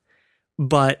happened.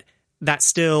 But that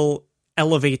still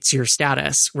elevates your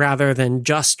status rather than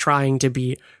just trying to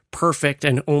be perfect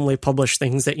and only publish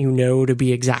things that you know to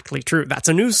be exactly true. That's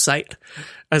a news site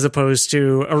as opposed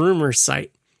to a rumors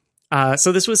site.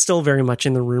 So this was still very much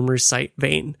in the rumors site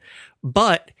vein.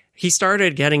 But he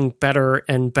started getting better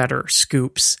and better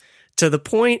scoops to the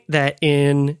point that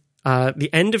in the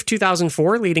end of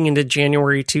 2004, leading into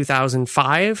January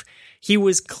 2005, he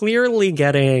was clearly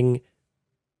getting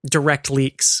direct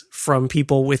leaks from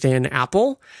people within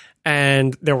Apple.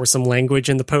 And there was some language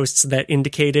in the posts that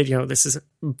indicated, this is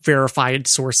verified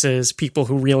sources, people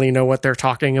who really know what they're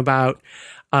talking about.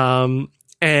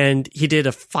 And he did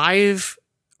a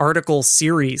 5-article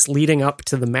series leading up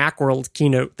to the Macworld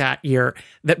keynote that year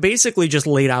that basically just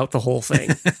laid out the whole thing.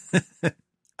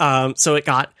 So it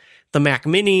got the Mac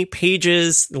Mini,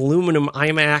 Pages, the aluminum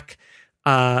iMac,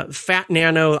 Fat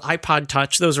Nano, iPod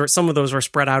Touch. Some of those were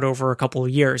spread out over a couple of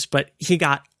years, but he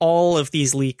got all of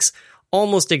these leaks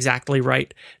almost exactly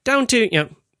right, down to,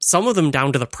 some of them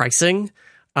down to the pricing,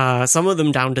 some of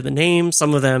them down to the name,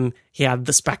 some of them he had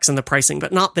the specs and the pricing,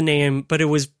 but not the name, but it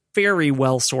was very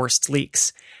well-sourced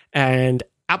leaks. And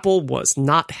Apple was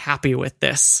not happy with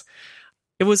this.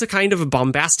 It was a kind of a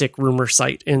bombastic rumor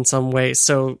site in some ways.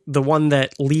 So the one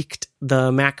that leaked the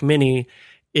Mac Mini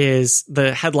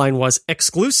the headline was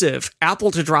 "Exclusive,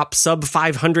 Apple to drop sub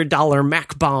 $500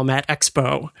 Mac bomb at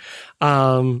Expo."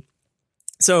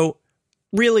 So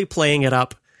really playing it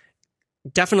up,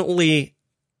 definitely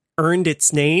earned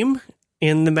its name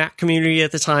in the Mac community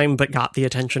at the time, but got the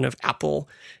attention of Apple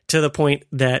to the point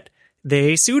that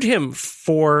they sued him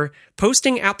for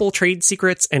posting Apple trade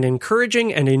secrets and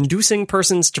encouraging and inducing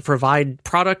persons to provide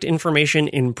product information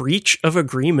in breach of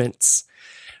agreements,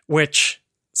 which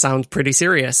sounds pretty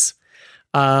serious.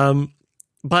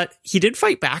 But he did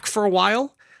fight back for a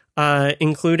while,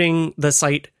 including the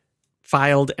site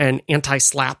filed an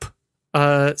anti-SLAPP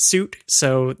suit.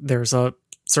 So there's a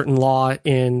certain law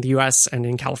in the US and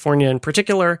in California in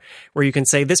particular, where you can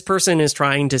say this person is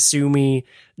trying to sue me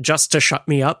just to shut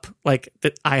me up. Like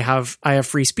that I have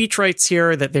free speech rights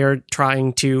here, that they're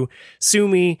trying to sue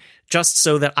me just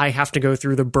so that I have to go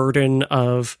through the burden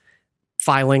of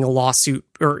filing a lawsuit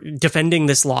or defending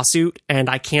this lawsuit. And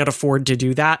I can't afford to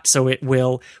do that. So it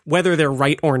will, whether they're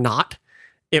right or not,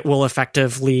 it will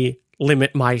effectively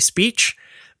limit my speech.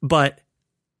 But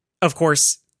of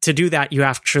course, to do that, you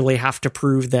actually have to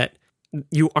prove that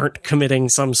you aren't committing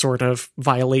some sort of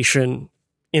violation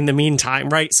in the meantime,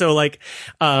 right? So like,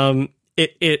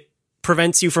 it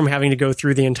prevents you from having to go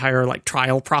through the entire like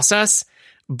trial process,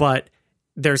 but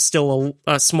there's still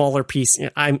a smaller piece.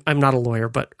 I'm not a lawyer,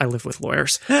 but I live with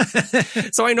lawyers,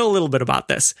 so I know a little bit about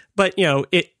this. But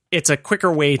it's a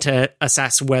quicker way to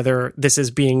assess whether this is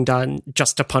being done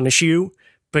just to punish you,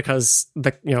 because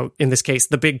in this case,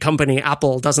 the big company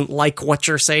Apple doesn't like what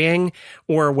you're saying,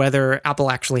 or whether Apple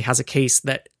actually has a case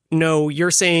that, no,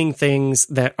 you're saying things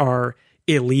that are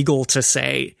illegal to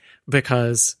say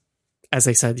because, as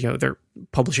I said, they're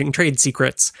publishing trade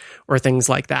secrets or things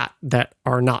like that that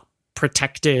are not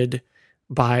protected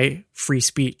by free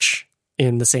speech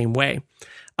in the same way.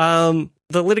 The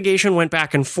litigation went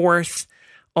back and forth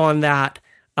on that.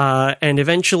 And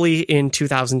eventually in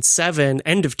 2007,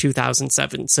 end of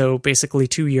 2007, so basically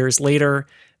 2 years later,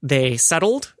 they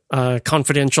settled,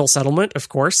 confidential settlement, of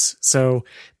course. So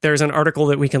there's an article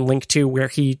that we can link to where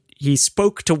he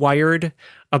spoke to Wired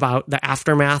about the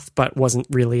aftermath, but wasn't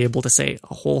really able to say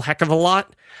a whole heck of a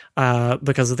lot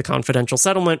because of the confidential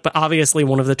settlement. But obviously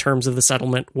one of the terms of the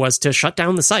settlement was to shut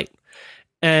down the site.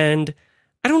 And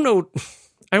I don't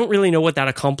really know what that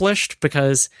accomplished,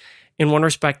 because in one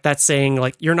respect, that's saying,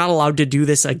 like, you're not allowed to do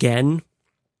this again.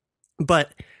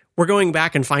 But we're going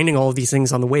back and finding all of these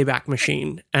things on the Wayback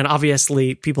Machine. And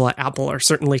obviously, people at Apple are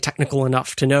certainly technical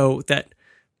enough to know that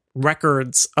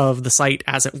records of the site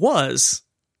as it was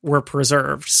were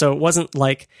preserved. So it wasn't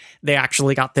like they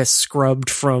actually got this scrubbed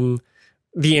from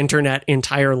the internet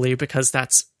entirely, because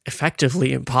that's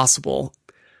effectively impossible.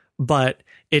 But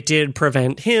it did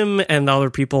prevent him and the other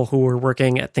people who were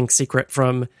working at Think Secret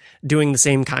from doing the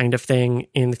same kind of thing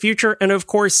in the future. And of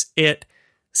course, it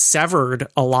severed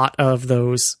a lot of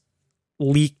those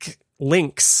leak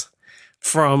links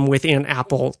from within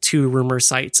Apple to rumor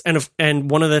sites. And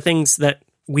one of the things that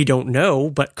we don't know,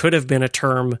 but could have been a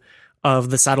term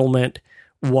of the settlement,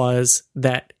 was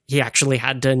that he actually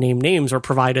had to name names or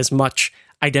provide as much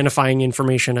identifying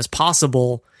information as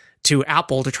possible to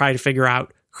Apple to try to figure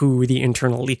out who the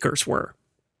internal leakers were.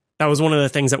 That was one of the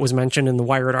things that was mentioned in the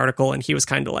Wired article, and he was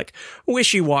kind of like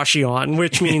wishy-washy on,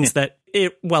 which means that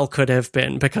it well could have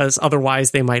been, because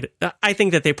otherwise they might, I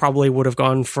think that they probably would have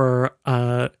gone for,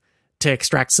 to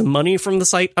extract some money from the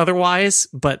site otherwise,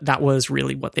 but that was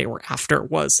really what they were after,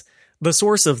 was the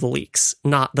source of the leaks,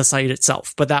 not the site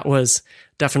itself. But that was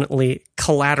definitely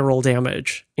collateral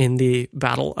damage in the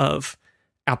battle of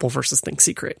Apple versus Think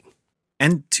Secret.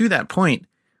 And to that point,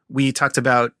 we talked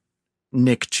about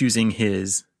Nick choosing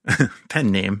his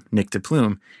pen name, Nick de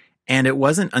Plume, and it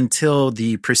wasn't until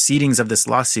the proceedings of this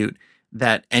lawsuit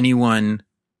that anyone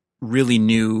really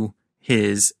knew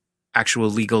his actual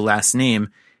legal last name.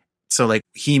 So like,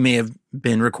 he may have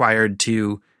been required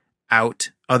to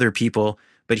out other people,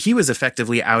 but he was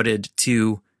effectively outed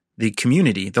to the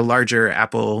community, the larger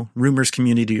Apple rumors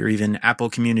community, or even Apple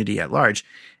community at large.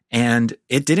 And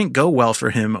it didn't go well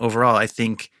for him overall. I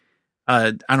think,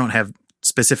 I don't have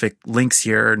specific links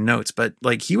here or notes, but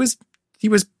like, he was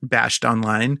bashed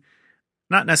online,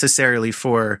 not necessarily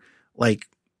for like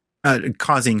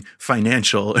causing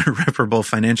irreparable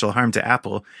financial harm to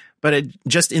Apple, but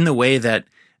just in the way that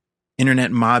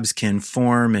internet mobs can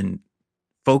form and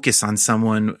focus on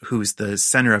someone who's the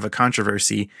center of a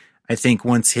controversy. I think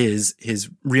once his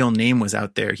real name was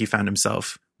out there, he found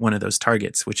himself one of those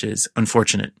targets, which is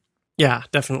unfortunate. Yeah,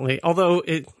 definitely. Although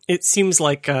it seems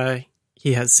like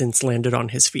he has since landed on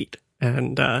his feet,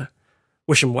 and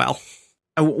wish him well.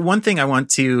 One thing I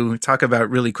want to talk about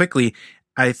really quickly,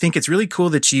 I think it's really cool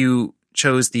that you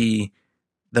chose the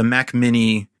Mac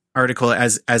Mini article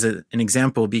as an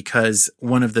example, because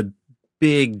one of the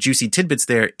big juicy tidbits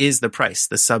there is the price,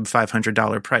 the sub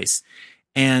 $500 price.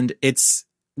 And it's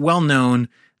well known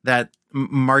that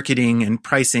marketing and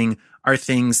pricing are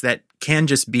things that can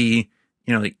just be,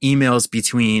 like emails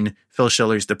between Phil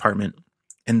Schiller's department.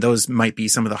 And those might be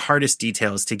some of the hardest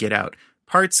details to get out.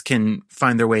 Parts can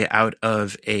find their way out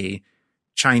of a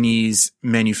Chinese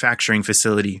manufacturing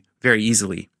facility very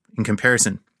easily in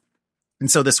comparison.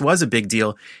 And so this was a big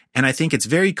deal. And I think it's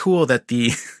very cool that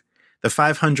the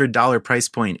 $500 price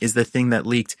point is the thing that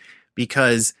leaked,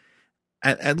 because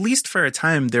at least for a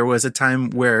time, there was a time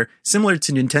where, similar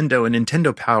to Nintendo and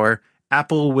Nintendo Power,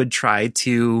 Apple would try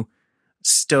to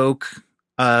stoke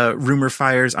rumor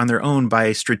fires on their own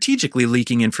by strategically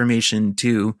leaking information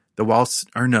to the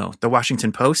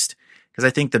Washington Post. Because I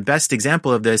think the best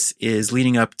example of this is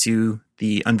leading up to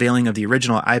the unveiling of the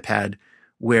original iPad,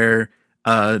 where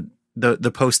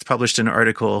the Post published an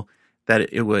article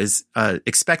that it was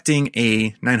expecting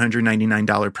a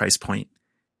 $999 price point.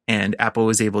 And Apple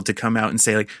was able to come out and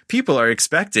say, like, people are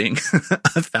expecting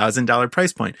 $1,000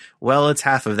 price point. Well, it's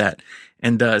half of that.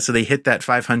 And so they hit that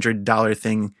 $500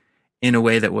 thing in a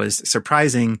way that was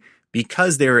surprising,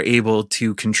 because they were able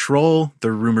to control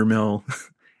the rumor mill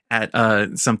at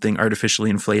something artificially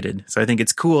inflated. So I think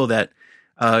it's cool that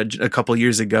a couple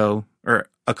years ago, or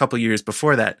a couple years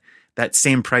before that, that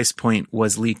same price point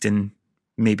was leaked, and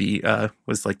maybe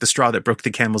was like the straw that broke the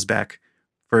camel's back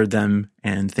for them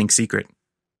and Think Secret.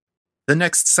 The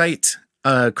next site,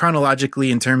 chronologically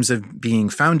in terms of being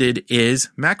founded, is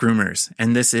MacRumors.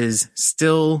 And this is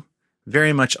still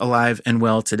very much alive and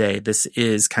well today. This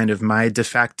is kind of my de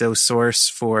facto source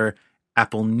for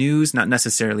Apple news, not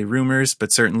necessarily rumors,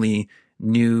 but certainly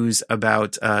news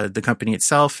about the company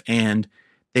itself. And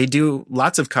they do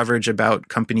lots of coverage about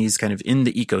companies kind of in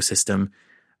the ecosystem.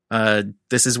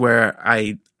 This is where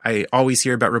I always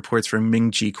hear about reports from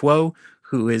Ming-Chi Kuo,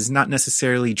 who is not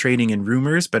necessarily trading in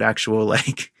rumors, but actual,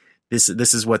 like, this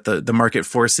is what the market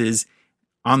forces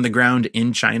on the ground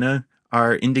in China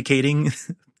are indicating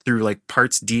through like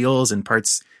parts deals and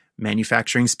parts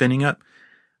manufacturing spinning up.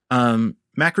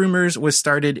 MacRumors was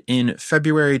started in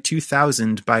February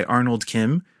 2000 by Arnold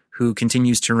Kim, who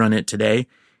continues to run it today.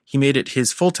 He made it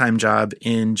his full-time job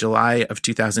in July of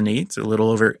 2008, so a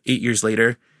little over 8 years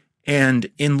later.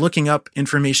 And in looking up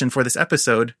information for this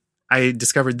episode, I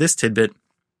discovered this tidbit.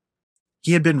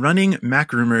 He had been running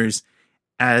MacRumors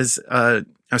as a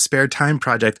spare time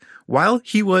project while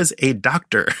he was a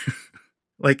doctor.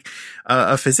 like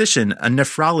a physician, a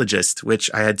nephrologist, which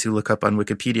I had to look up on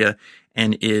Wikipedia,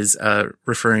 and is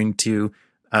referring to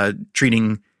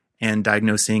treating and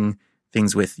diagnosing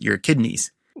things with your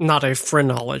kidneys. Not a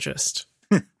phrenologist.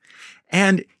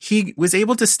 And he was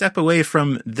able to step away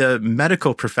from the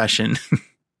medical profession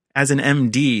as an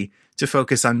MD to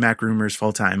focus on MacRumors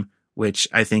full time, which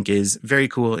I think is very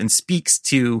cool and speaks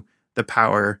to the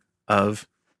power of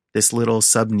this little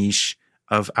sub niche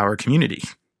of our community.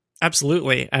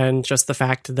 Absolutely. And just the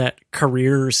fact that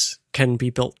careers can be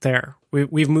built there.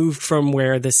 We've moved from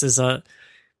where this is a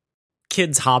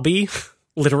kid's hobby,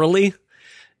 literally,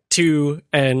 to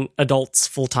an adult's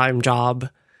full-time job.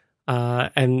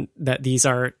 And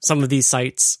that some of these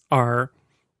sites are,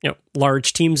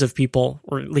 large teams of people,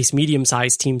 or at least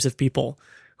medium-sized teams of people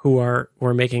who are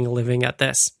making a living at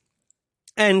this.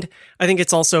 And I think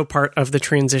it's also part of the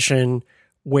transition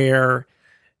where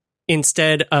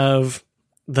instead of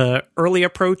the early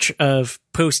approach of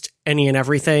post any and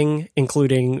everything,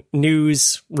 including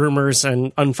news, rumors,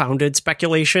 and unfounded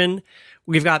speculation,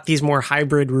 we've got these more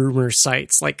hybrid rumor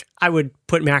sites. Like, I would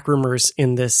put MacRumors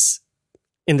in this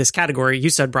category. You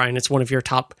said, Brian, it's one of your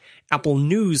top Apple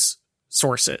News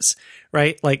sources,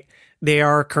 right? Like, they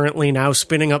are currently now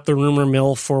spinning up the rumor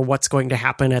mill for what's going to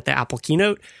happen at the Apple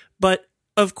keynote. But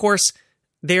of course,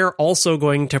 they're also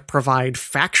going to provide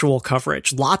factual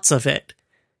coverage, lots of it,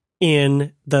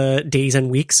 in the days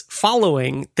and weeks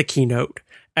following the keynote,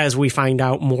 as we find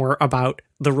out more about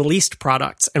the released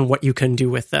products and what you can do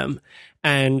with them.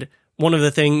 And one of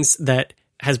the things that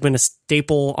has been a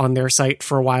staple on their site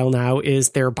for a while now is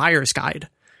their buyer's guide,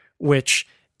 which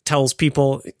tells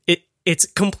people it's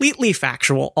completely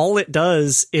factual. All it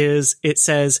does is it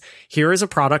says, here is a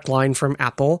product line from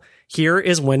Apple. Here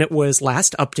is when it was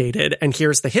last updated. And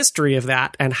here's the history of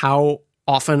that and how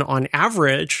often on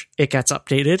average it gets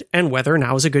updated and whether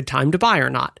now is a good time to buy or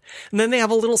not. And then they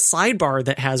have a little sidebar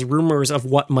that has rumors of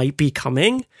what might be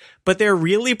coming, but they're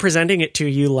really presenting it to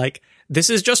you like, this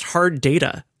is just hard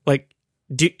data. Like,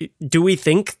 do we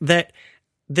think that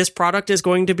this product is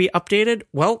going to be updated?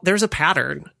 Well, there's a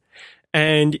pattern,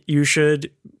 and you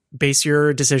should base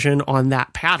your decision on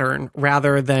that pattern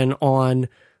rather than on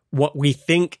what we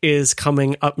think is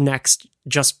coming up next,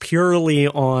 just purely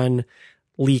on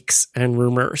leaks and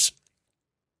rumors.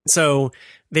 So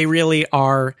they really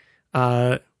are,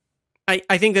 I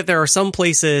think that there are some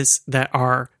places that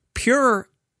are pure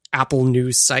Apple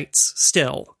News sites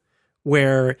still,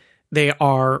 where they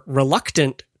are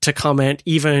reluctant to comment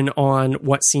even on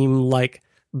what seem like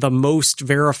the most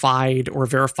verified or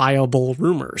verifiable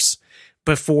rumors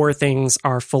before things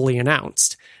are fully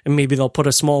announced. And maybe they'll put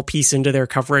a small piece into their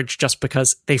coverage just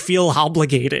because they feel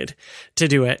obligated to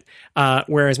do it.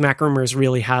 Whereas MacRumors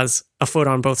really has a foot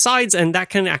on both sides, and that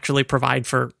can actually provide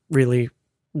for really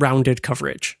rounded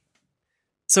coverage.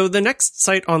 So the next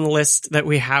site on the list that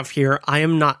we have here, I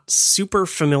am not super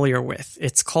familiar with.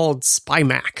 It's called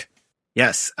SpyMac.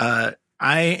 Yes, I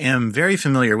am very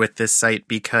familiar with this site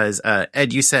because,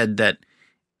 Ed, you said that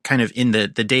kind of in the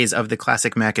days of the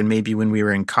classic Mac and maybe when we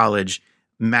were in college,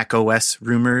 Mac OS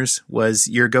rumors was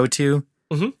your go-to.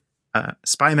 Mm-hmm.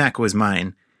 SpyMac was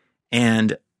mine.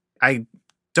 And I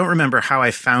don't remember how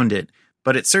I found it,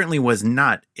 but it certainly was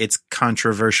not its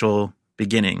controversial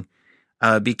beginning,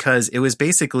 because it was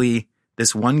basically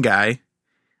this one guy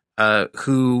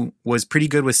who was pretty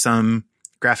good with some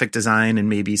graphic design and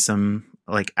maybe some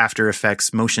like After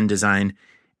Effects motion design,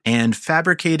 and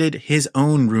fabricated his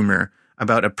own rumor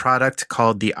about a product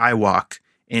called the iWalk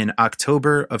in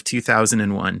October of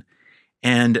 2001.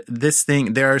 And this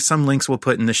thing, there are some links we'll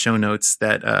put in the show notes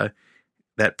that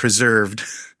that preserved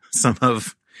some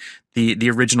of the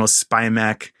original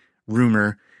SpyMac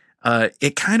rumor.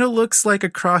 It kind of looks like a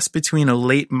cross between a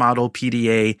late model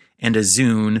PDA and a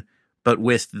Zune, but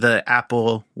with the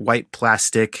Apple white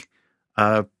plastic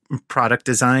product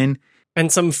design. And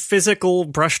some physical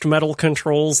brushed metal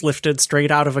controls lifted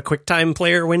straight out of a QuickTime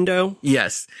player window.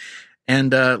 Yes.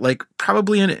 And like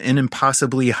probably an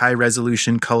impossibly high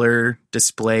resolution color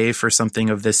display for something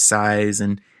of this size.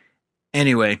 And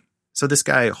anyway, so this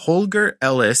guy, Holger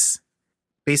Ellis,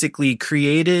 basically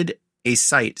created a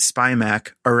site,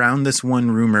 SpyMac, around this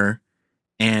one rumor,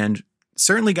 and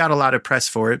certainly got a lot of press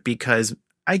for it because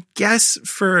I guess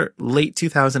for late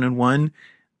 2001,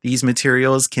 these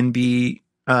materials can be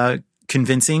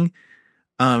convincing.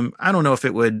 I don't know if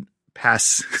it would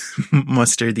pass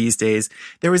muster these days.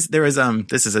 There was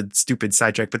this is a stupid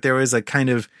sidetrack, but there was a kind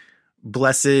of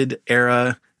blessed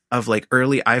era of like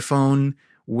early iPhone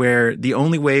where the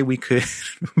only way we could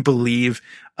believe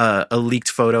a leaked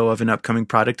photo of an upcoming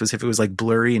product was if it was like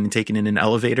blurry and taken in an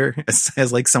elevator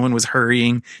as like someone was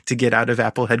hurrying to get out of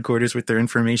Apple headquarters with their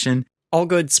information. All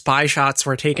good spy shots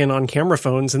were taken on camera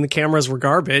phones and the cameras were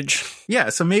garbage. Yeah,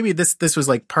 so maybe this was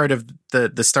like part of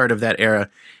the start of that era.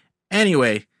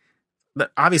 Anyway,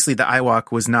 obviously the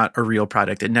iWalk was not a real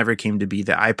product. It never came to be.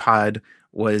 The iPod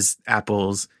was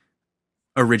Apple's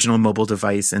original mobile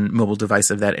device and mobile device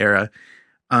of that era.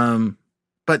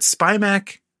 But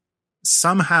SpyMac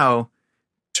somehow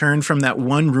turned from that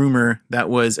one rumor that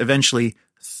was eventually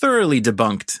thoroughly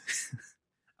debunked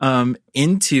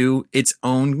into its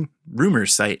own rumor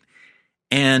site.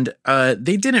 And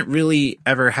they didn't really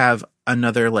ever have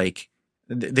another, like,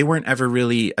 they weren't ever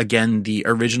really, again, the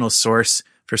original source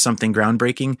for something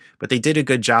groundbreaking, but they did a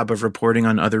good job of reporting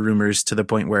on other rumors to the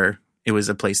point where it was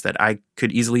a place that I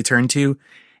could easily turn to.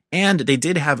 And they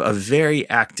did have a very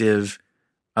active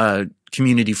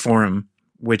community forum,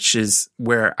 which is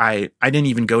where I didn't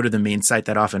even go to the main site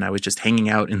that often. I was just hanging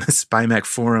out in the SpyMac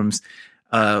forums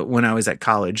when I was at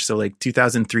college. So like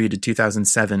 2003 to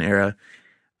 2007 era.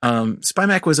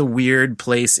 SpyMac was a weird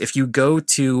place. If you go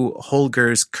to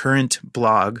Holger's current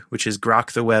blog, which is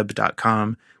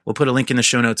groktheweb.com, we'll put a link in the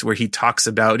show notes where he talks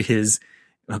about his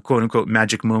quote unquote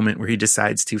magic moment where he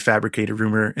decides to fabricate a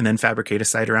rumor and then fabricate a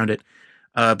site around it.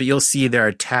 But you'll see there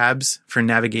are tabs for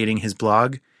navigating his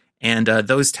blog. And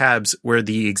those tabs were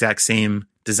the exact same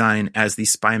design as the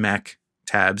SpyMac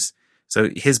tabs. So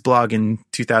his blog in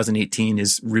 2018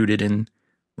 is rooted in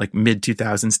like mid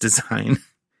 2000s design.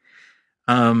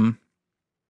 And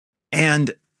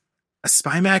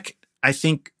SpyMac, I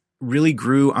think, really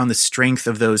grew on the strength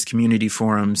of those community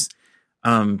forums.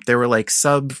 There were like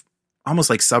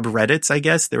almost like subreddits, I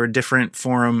guess. There were different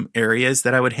forum areas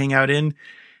that I would hang out in.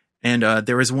 And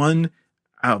there was one,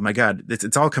 oh my God,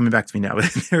 it's all coming back to me now.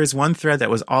 There was one thread that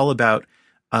was all about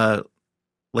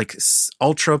like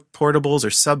ultra portables or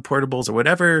sub portables or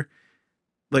whatever,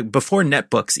 like before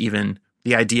netbooks even,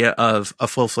 the idea of a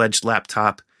full-fledged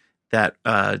laptop that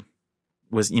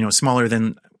was, smaller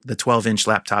than the 12-inch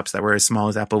laptops that were as small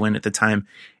as Apple went at the time.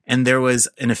 And there was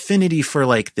an affinity for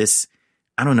like this,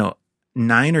 I don't know,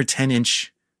 9 or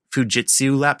 10-inch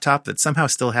Fujitsu laptop that somehow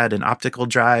still had an optical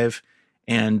drive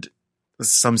and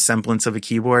some semblance of a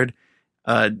keyboard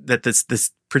that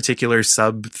this particular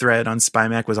sub thread on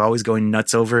SpyMac was always going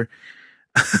nuts over.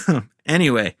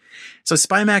 Anyway, so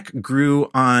SpyMac grew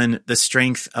on the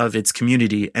strength of its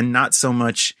community and not so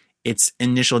much its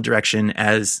initial direction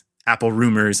as Apple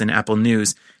rumors and Apple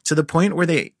news, to the point where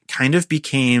they kind of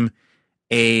became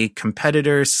a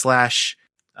competitor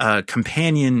 /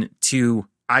 companion to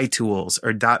iTools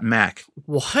or .Mac.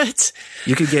 What?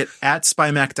 You could get at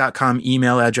spymac.com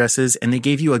email addresses, and they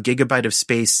gave you a gigabyte of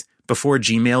space before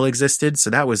Gmail existed. So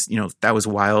that was, that was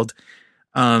wild.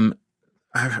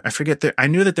 I forget I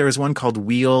knew that there was one called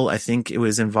Wheel. I think it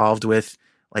was involved with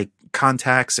like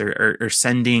contacts or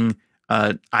sending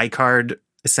iCard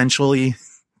essentially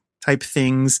type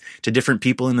things to different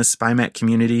people in the SpyMac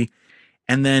community.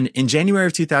 And then in January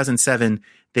of 2007,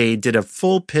 they did a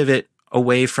full pivot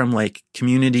away from like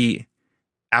community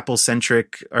Apple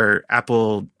centric or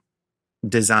Apple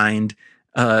designed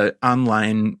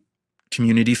online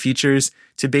community features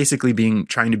to basically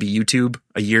trying to be YouTube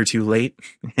a year too late.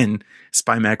 And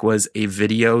SpyMac was a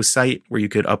video site where you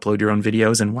could upload your own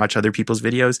videos and watch other people's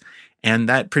videos. And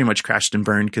that pretty much crashed and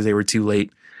burned because they were too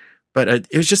late. But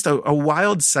it was just a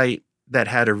wild site that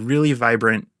had a really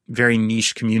vibrant, very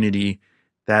niche community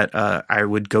that I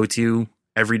would go to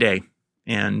every day.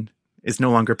 And it's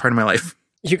no longer part of my life.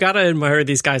 You got to admire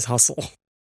these guys' hustle.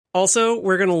 Also,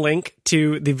 we're going to link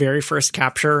to the very first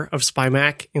capture of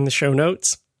SpyMac in the show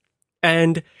notes.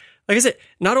 And like I said,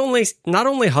 not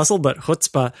only hustle, but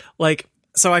chutzpah. Like,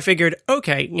 so I figured,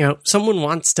 okay, someone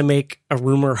wants to make a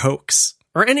rumor hoax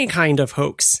or any kind of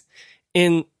hoax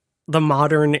in the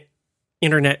modern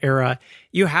internet era.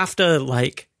 You have to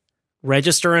like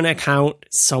register an account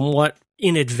somewhat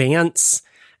in advance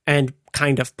and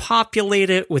kind of populate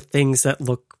it with things that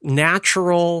look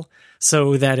natural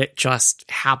so that it just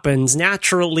happens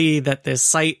naturally that this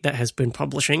site that has been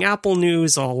publishing Apple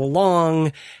news all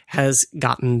along has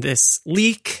gotten this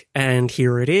leak and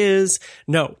here it is.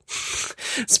 No.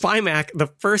 SpyMac, the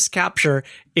first capture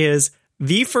is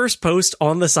the first post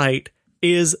on the site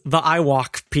is the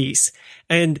iWalk piece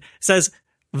and says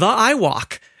the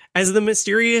iWalk as the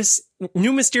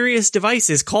new mysterious device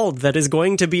is called that is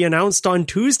going to be announced on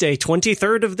Tuesday,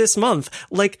 23rd of this month.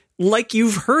 Like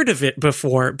you've heard of it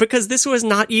before, because this was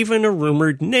not even a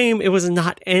rumored name. It was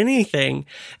not anything.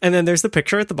 And then there's the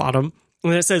picture at the bottom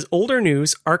And it says older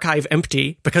news, archive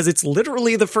empty, because it's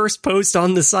literally the first post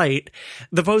on the site.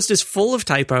 The post is full of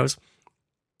typos.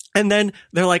 And then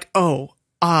they're like,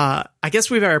 I guess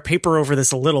we better paper over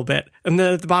this a little bit. And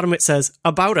then at the bottom it says,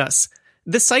 about us.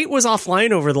 The site was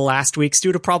offline over the last weeks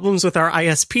due to problems with our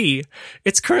ISP.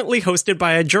 It's currently hosted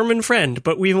by a German friend,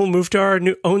 but we will move to our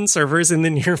own servers in the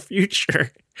near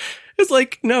future. It's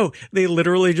like, no, they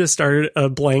literally just started a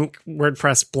blank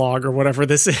WordPress blog or whatever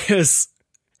this is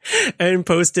and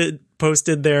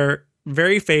posted their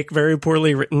very fake, very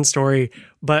poorly written story.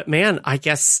 But man, I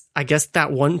guess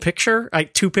that one picture,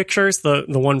 two pictures, the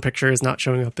one picture is not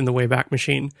showing up in the Wayback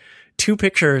Machine. 2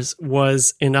 pictures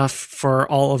was enough for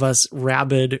all of us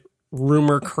rabid,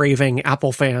 rumor-craving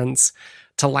Apple fans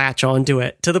to latch onto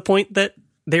it, to the point that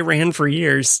they ran for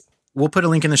years. We'll put a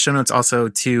link in the show notes also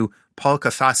to Paul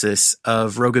Kathasis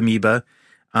of Rogue Amoeba.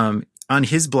 On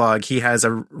his blog, he has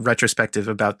a retrospective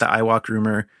about the iWalk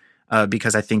rumor,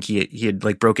 because I think he had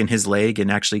like broken his leg and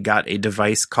actually got a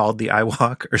device called the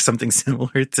iWalk or something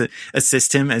similar to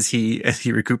assist him as he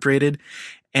recuperated.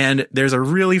 And there's a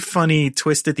really funny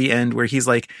twist at the end where he's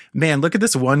like, man, look at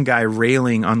this one guy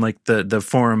railing on like the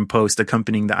forum post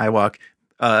accompanying the iWalk.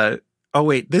 Oh,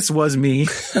 wait, this was me.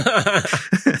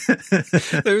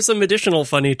 There's some additional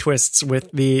funny twists with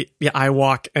the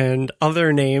iWalk and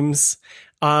other names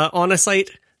on a site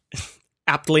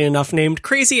aptly enough named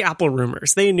Crazy Apple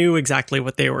Rumors. They knew exactly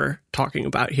what they were talking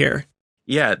about here.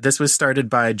 Yeah, this was started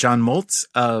by John Moltz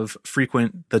of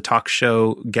frequent the talk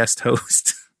show guest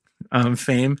host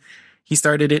fame. He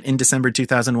started it in December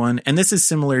 2001, and this is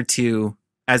similar to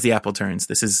As the Apple Turns.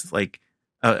 This is like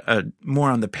a more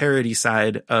on the parody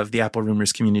side of the Apple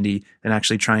Rumors community than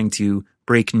actually trying to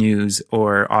break news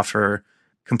or offer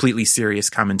completely serious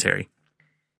commentary.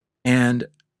 And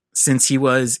since he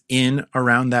was in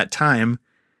around that time,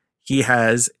 he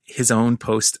has his own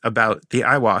post about the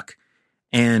iWalk.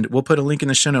 And we'll put a link in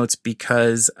the show notes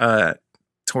because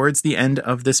towards the end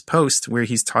of this post where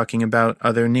he's talking about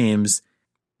other names,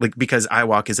 like because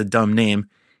iWalk is a dumb name,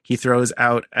 he throws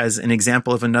out as an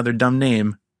example of another dumb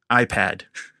name, iPad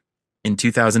in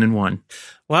 2001.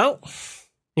 Well,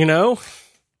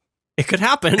 it could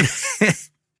happen.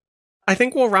 I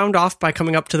think we'll round off by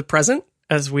coming up to the present,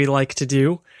 as we like to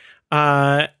do.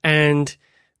 And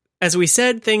as we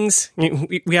said, things,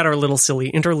 we had our little silly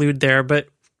interlude there, but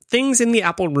things in the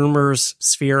Apple Rumors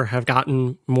sphere have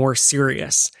gotten more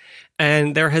serious.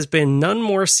 And there has been none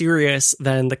more serious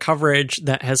than the coverage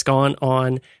that has gone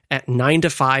on at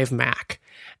 9to5Mac.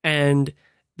 And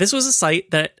this was a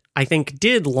site that I think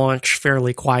did launch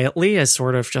fairly quietly as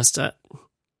sort of just a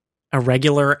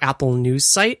regular Apple news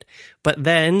site. But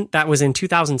then that was in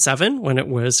 2007 when it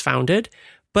was founded.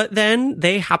 But then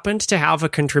they happened to have a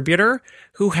contributor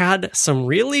who had some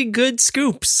really good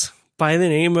scoops by the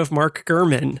name of Mark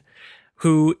Gurman,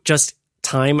 who just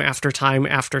time after time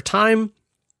after time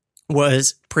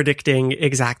was predicting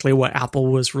exactly what Apple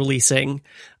was releasing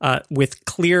with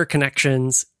clear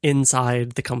connections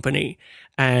inside the company.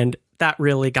 And that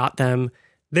really got them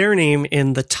their name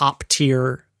in the top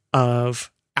tier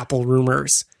of Apple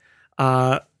rumors.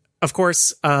 Of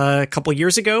course, a couple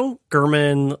years ago,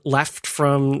 Gurman left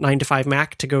from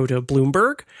 9to5Mac to go to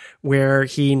Bloomberg, where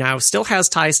he now still has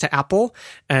ties to Apple.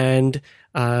 And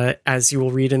as you will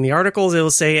read in the articles, it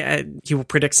will say he will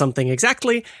predict something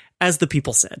exactly as the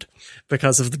people said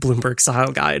because of the Bloomberg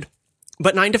style guide.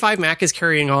 But 9to5Mac is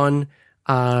carrying on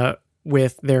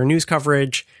with their news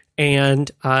coverage, and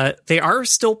they are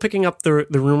still picking up the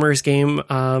rumors game.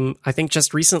 I think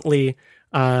just recently,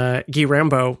 Guy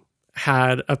Rambo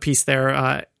had a piece there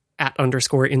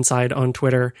 @_inside on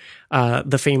Twitter,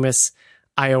 the famous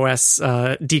iOS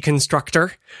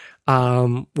deconstructor,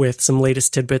 with some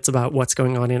latest tidbits about what's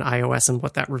going on in iOS and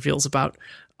what that reveals about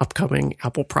upcoming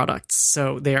Apple products.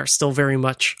 So they are still very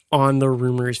much on the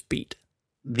rumors beat.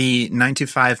 The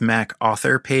 9to5Mac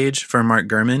author page for Mark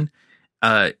Gurman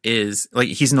is like,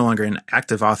 he's no longer an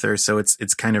active author, so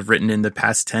it's kind of written in the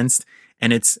past tense,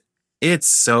 and it's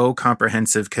so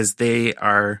comprehensive because they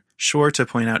are sure to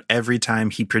point out every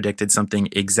time he predicted something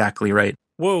exactly right.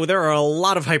 Whoa, there are a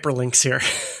lot of hyperlinks here.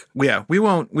 Yeah, we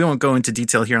won't go into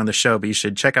detail here on the show, but you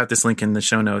should check out this link in the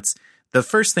show notes. The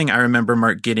first thing I remember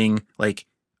Mark getting like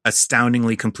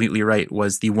astoundingly completely right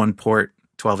was the 1-port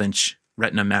 12-inch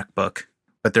Retina MacBook,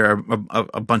 but there are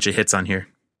a bunch of hits on here.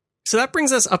 So that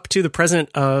brings us up to the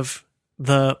present of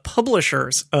the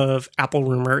publishers of Apple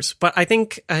rumors, but I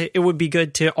think it would be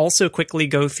good to also quickly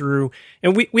go through,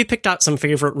 and we picked out some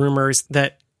favorite rumors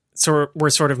that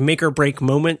were sort of make or break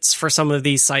moments for some of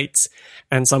these sites,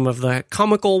 and some of the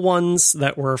comical ones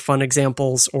that were fun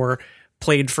examples or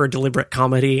played for deliberate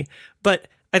comedy. But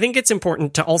I think it's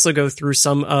important to also go through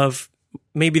some of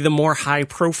maybe the more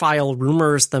high-profile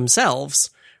rumors themselves,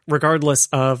 regardless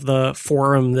of the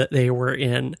forum that they were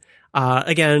in.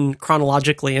 Again,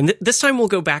 chronologically. And this time we'll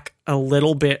go back a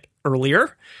little bit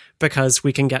earlier, because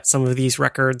we can get some of these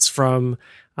records from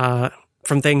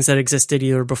things that existed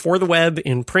either before the web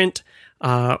in print,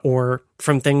 or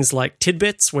from things like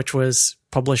Tidbits, which was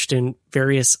published in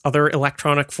various other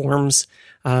electronic forms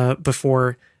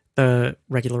before the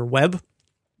regular web.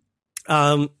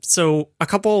 So a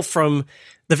couple from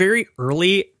the very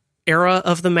early era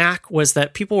of the Mac was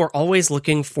that people were always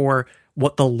looking for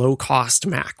what the low-cost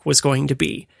Mac was going to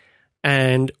be.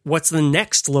 And what's the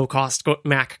next low-cost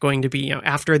Mac going to be? You know,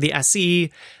 after the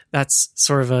SE, that's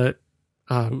sort of a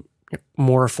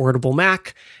more affordable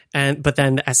Mac. But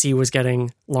then the SE was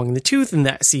getting long in the tooth, and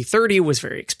the SE30 was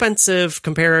very expensive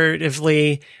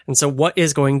comparatively. And so what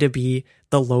is going to be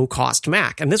the low-cost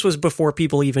Mac? And this was before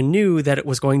people even knew that it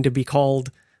was going to be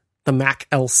called the Mac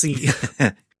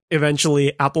LC.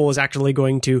 Eventually, Apple was actually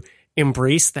going to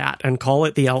embrace that and call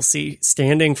it the LC,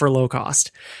 standing for low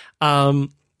cost. And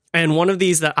one of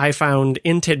these that I found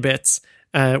in Tidbits,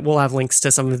 we'll have links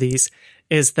to some of these,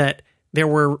 is that there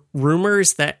were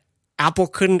rumors that Apple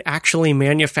couldn't actually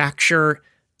manufacture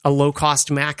a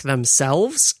low-cost Mac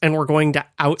themselves and were going to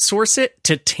outsource it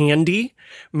to Tandy,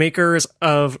 makers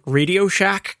of Radio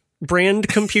Shack brand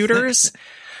computers.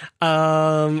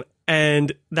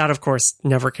 And that, of course,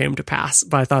 never came to pass,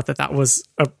 but I thought that was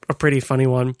a pretty funny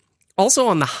one. Also,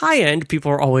 on the high end,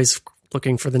 people are always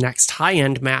looking for the next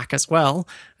high-end Mac as well.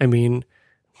 I mean,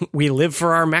 we live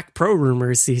for our Mac Pro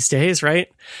rumors these days,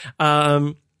 right?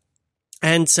 And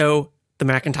so the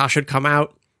Macintosh had come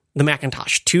out. The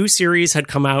Macintosh 2 series had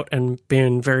come out and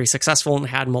been very successful and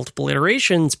had multiple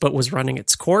iterations, but was running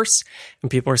its course. And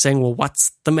people are saying, well,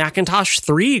 what's the Macintosh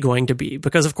 3 going to be?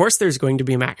 Because, of course, there's going to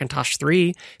be a Macintosh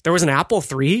 3. There was an Apple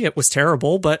 3. It was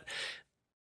terrible, but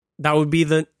that would be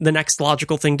the next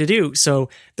logical thing to do. So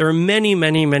there are many,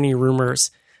 many, many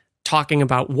rumors talking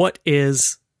about what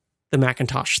is the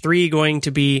Macintosh 3 going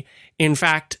to be. In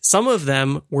fact, some of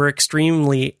them were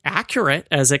extremely accurate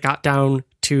as it got down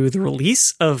to the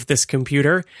release of this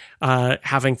computer,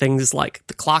 having things like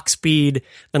the clock speed,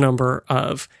 the number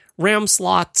of RAM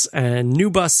slots and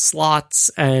new bus slots,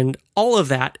 and all of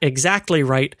that exactly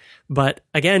right. But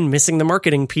again, missing the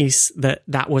marketing piece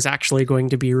that was actually going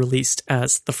to be released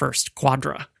as the first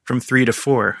Quadra. From 3 to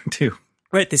 4, too.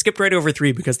 Right, they skipped right over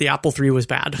 3 because the Apple 3 was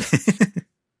bad.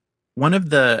 One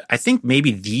of I think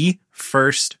maybe the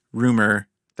first rumor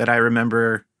that I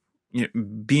remember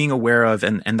being aware of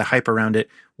and the hype around it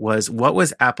was, what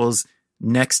was Apple's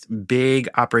next big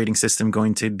operating system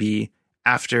going to be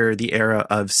after the era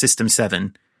of System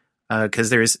 7? Because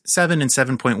there's 7 and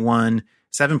 7.1.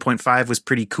 7.5 was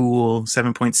pretty cool.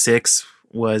 7.6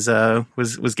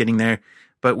 was getting there.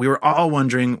 But we were all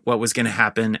wondering what was going to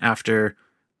happen after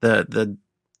the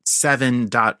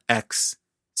 7.x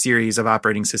series of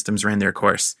operating systems ran their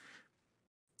course.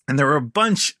 And there were a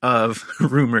bunch of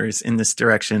rumors in this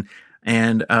direction.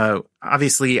 And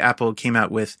obviously, Apple came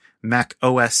out with Mac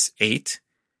OS 8.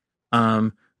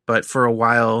 But for a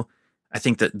while, I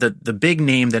think that the big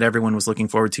name that everyone was looking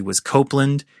forward to was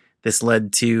Copeland. This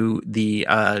led to the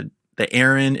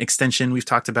Aaron extension we've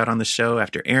talked about on the show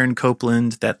after Aaron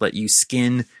Copeland that let you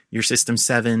skin your System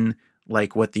 7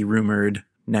 like what the rumored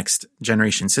next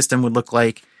generation system would look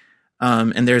like.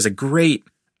 And there's a great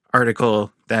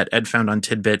article that Ed found on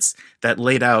Tidbits that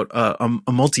laid out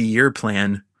a multi-year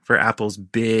plan for Apple's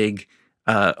big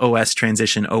OS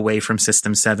transition away from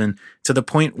System 7, to the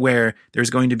point where there's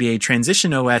going to be a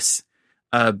transition OS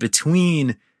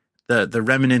between the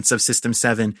remnants of System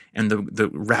 7 and the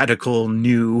radical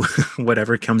new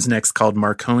whatever comes next called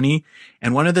Marconi.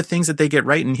 And one of the things that they get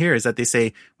right in here is that they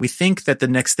say, we think that the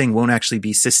next thing won't actually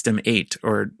be System 8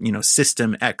 or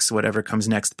System X, whatever comes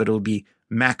next, but it'll be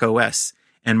Mac OS.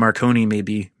 And Marconi may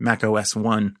be Mac OS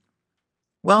 1.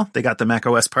 Well, they got the Mac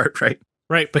OS part right.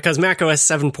 Right, because Mac OS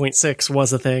 7.6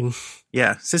 was a thing.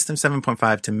 Yeah, System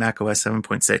 7.5 to Mac OS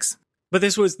 7.6. But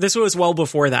this was well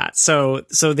before that. So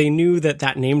they knew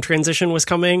that name transition was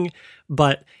coming,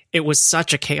 but it was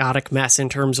such a chaotic mess in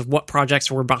terms of what projects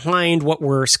were behind, what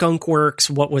were skunkworks,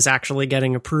 what was actually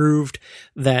getting approved,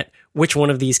 that which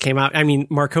one of these came out. I mean,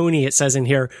 Marconi, it says in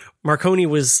here, Marconi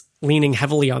was leaning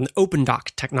heavily on the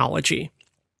OpenDock technology,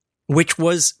 which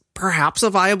was perhaps a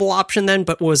viable option then,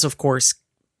 but was, of course,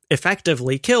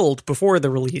 effectively killed before the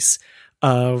release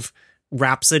of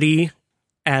Rhapsody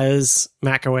as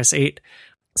Mac OS 8.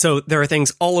 So there are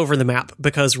things all over the map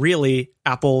because really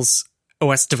Apple's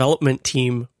OS development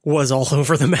team was all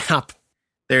over the map.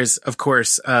 There's, of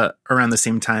course, around the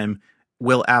same time,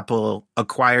 will Apple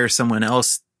acquire someone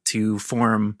else to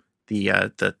form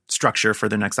the structure for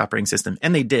their next operating system?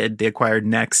 And they did. They acquired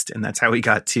Next, and that's how we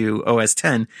got to OS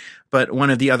X. But one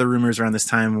of the other rumors around this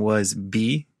time was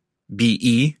BE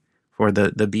for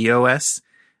the BOS,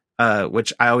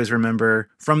 which I always remember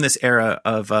from this era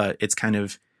of its kind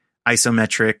of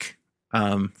isometric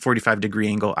 45-degree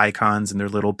angle icons and their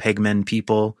little pegmen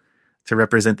people to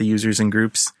represent the users and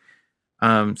groups.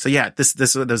 So yeah,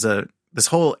 this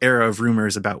whole era of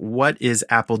rumors about what is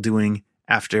Apple doing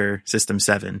after System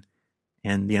 7,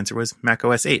 and the answer was Mac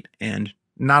OS 8, and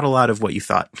not a lot of what you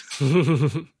thought.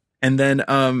 And then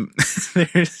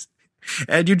there's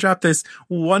Ed, you dropped this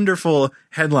wonderful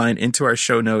headline into our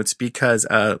show notes because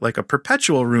like a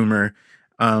perpetual rumor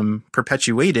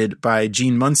perpetuated by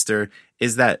Gene Munster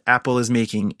is that Apple is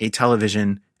making a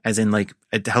television, as in like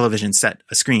a television set,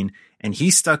 a screen. And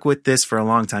he stuck with this for a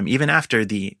long time, even after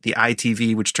the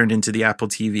iTV, which turned into the Apple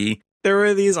TV. There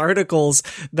were these articles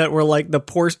that were like the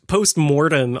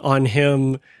post-mortem on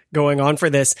him going on for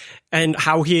this, and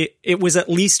how it was at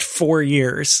least 4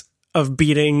 years of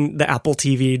beating the Apple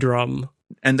TV drum.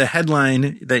 And the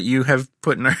headline that you have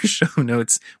put in our show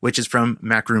notes, which is from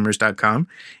macrumors.com,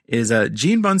 is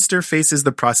Gene Munster faces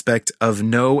the prospect of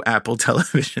no Apple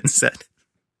television set.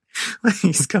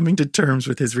 He's coming to terms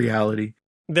with his reality.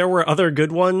 There were other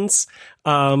good ones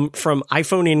from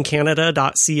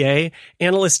iPhoneincanada.ca.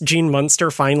 Analyst Gene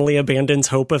Munster finally abandons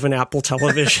hope of an Apple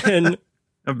television.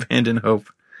 Abandon hope.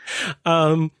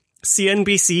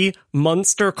 CNBC,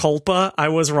 Munster culpa. I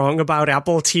was wrong about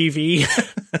Apple TV.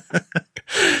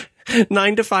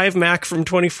 9 to 5 Mac from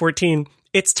 2014.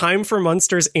 It's time for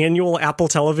Munster's annual Apple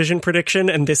television prediction,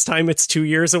 and this time it's 2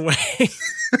 years away.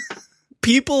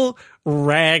 People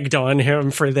ragged on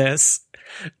him for this.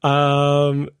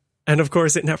 And of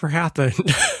course, it never happened.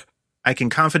 I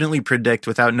can confidently predict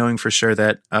without knowing for sure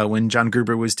that when John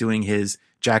Gruber was doing his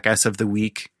Jackass of the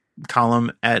Week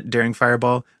column at Daring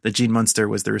Fireball, that Gene Munster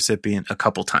was the recipient a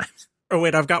couple times. Oh,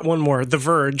 wait, I've got one more. The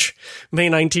Verge, May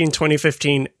 19,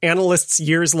 2015. Analyst's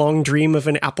years-long dream of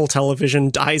an Apple television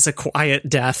dies a quiet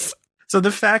death. So the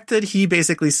fact that he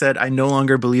basically said, I no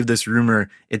longer believe this rumor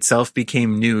itself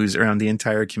became news around the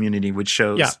entire community, which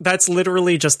shows... Yeah, that's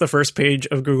literally just the first page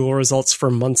of Google results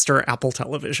for Munster Apple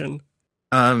television.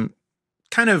 Kind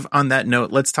of on that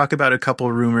note, let's talk about a couple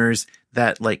rumors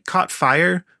that like caught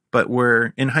fire, but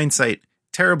were, in hindsight,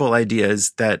 terrible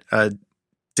ideas that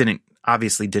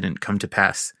obviously didn't come to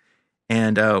pass.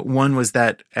 And one was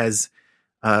that as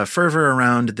fervor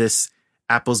around this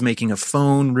Apple's making a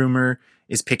phone rumor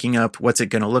is picking up, what's it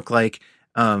going to look like?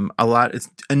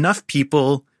 Enough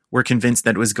people were convinced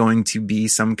that it was going to be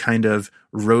some kind of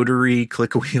rotary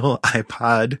click wheel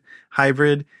iPod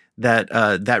hybrid that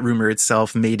that rumor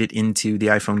itself made it into the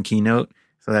iPhone keynote.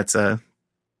 So that's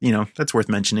that's worth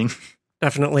mentioning.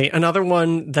 Definitely. Another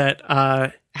one that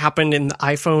happened in the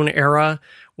iPhone era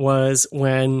was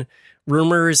when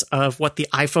rumors of what the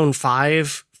iPhone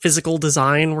 5 physical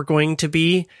design were going to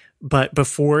be, but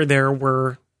before there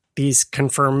were these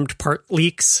confirmed part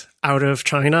leaks out of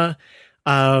China,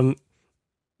 the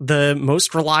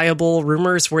most reliable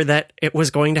rumors were that it was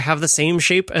going to have the same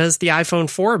shape as the iPhone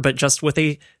 4, but just with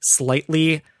a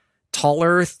slightly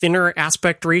taller, thinner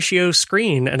aspect ratio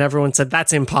screen. And everyone said,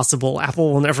 that's impossible.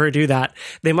 Apple will never do that.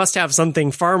 They must have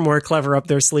something far more clever up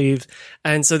their sleeve.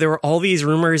 And so there were all these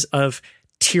rumors of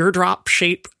teardrop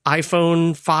shape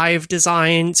iPhone 5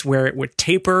 designs where it would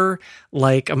taper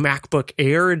like a MacBook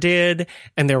Air did.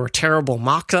 And there were terrible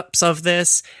mock-ups of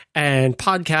this. And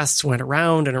podcasts went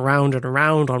around and around and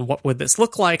around on what would this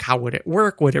look like? How would it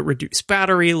work? Would it reduce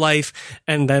battery life?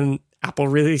 And then Apple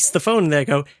released the phone and they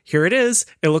go, here it is.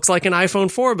 It looks like an iPhone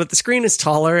 4, but the screen is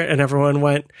taller. And everyone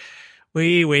went,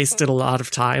 we wasted a lot of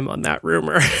time on that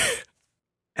rumor.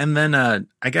 And then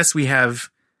I guess we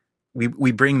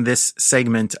bring this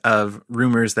segment of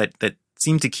rumors that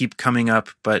seem to keep coming up,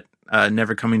 but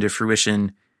never coming to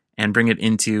fruition, and bring it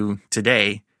into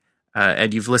today.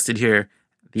 Ed, you've listed here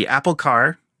the Apple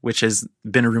Car, which has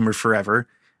been a rumor forever,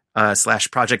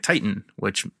 / Project Titan,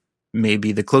 which may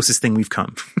be the closest thing we've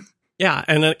come. Yeah,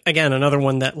 and again, another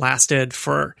one that lasted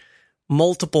for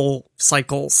multiple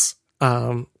cycles.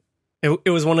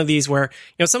 It was one of these where,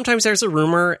 sometimes there's a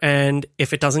rumor, and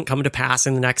if it doesn't come to pass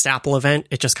in the next Apple event,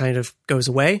 it just kind of goes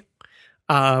away.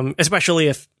 Especially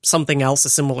if something else, a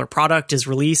similar product, is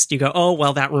released, you go, oh,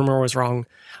 well, that rumor was wrong.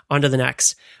 On to the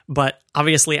next. But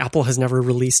obviously, Apple has never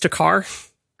released a car.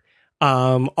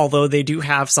 Although they do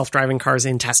have self-driving cars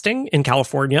in testing in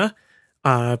California.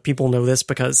 People know this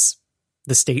because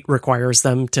the state requires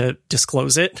them to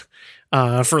disclose it.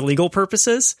 for legal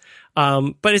purposes.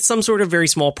 But it's some sort of very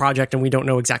small project, and we don't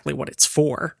know exactly what it's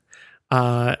for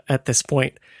at this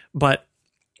point. But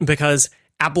because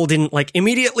Apple didn't like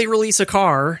immediately release a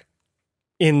car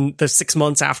in the 6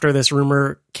 months after this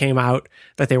rumor came out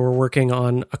that they were working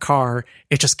on a car,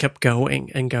 it just kept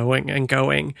going and going and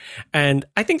going. And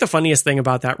I think the funniest thing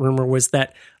about that rumor was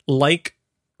that, like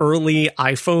early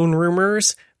iPhone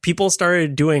rumors, people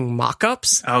started doing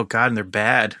mock-ups. Oh God, and they're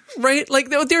bad. Right? Like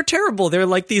they're terrible. They're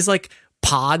like these like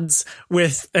pods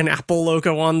with an Apple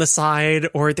logo on the side.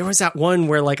 Or there was that one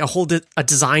where like a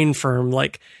design firm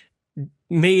like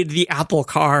made the Apple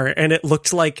car and it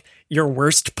looked like your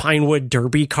worst Pinewood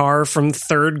Derby car from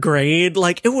 3rd grade.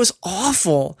 Like, it was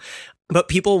awful, but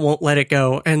people won't let it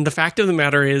go. And the fact of the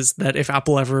matter is that if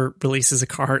Apple ever releases a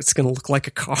car, it's going to look like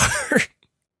a car.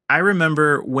 I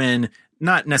remember when,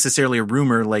 not necessarily a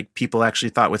rumor, like people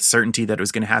actually thought with certainty that it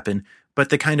was going to happen, but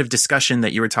the kind of discussion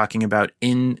that you were talking about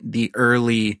in the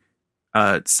early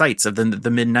sites of the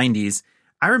mid 90s,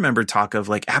 I remember talk of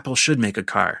like Apple should make a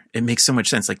car. It makes so much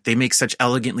sense. Like they make such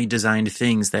elegantly designed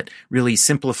things that really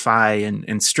simplify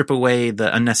and strip away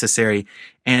the unnecessary.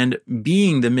 And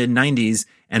being the mid 90s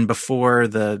and before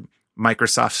the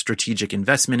Microsoft strategic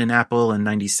investment in Apple in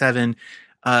 97,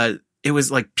 it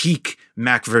was like peak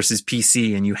Mac versus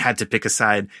PC and you had to pick a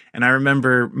side. And I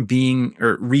remember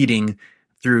reading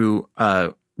through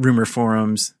rumor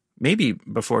forums, maybe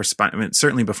before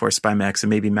certainly before SpyMax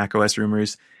and maybe macOS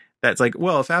rumors, that's like,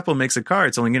 well, if Apple makes a car,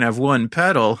 it's only going to have one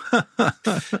pedal.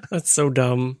 That's so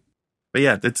dumb. But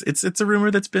yeah, it's a rumor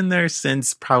that's been there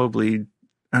since probably,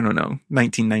 I don't know,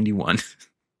 1991.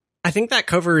 I think that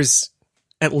covers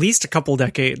at least a couple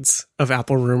decades of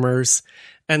Apple rumors.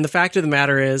 And the fact of the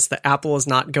matter is that Apple is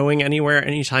not going anywhere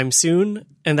anytime soon.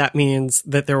 And that means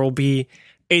that there will be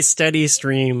a steady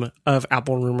stream of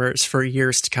Apple rumors for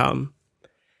years to come.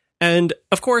 And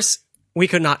of course, we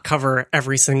could not cover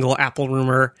every single Apple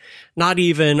rumor, not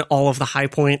even all of the high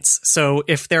points. So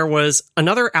if there was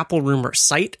another Apple rumor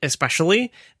site,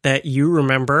 especially, that you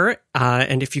remember,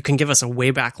 and if you can give us a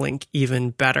Wayback link,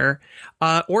 even better,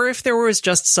 or if there was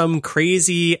just some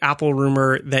crazy Apple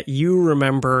rumor that you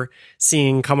remember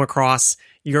seeing come across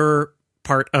your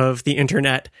part of the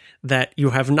internet that you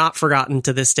have not forgotten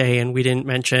to this day and we didn't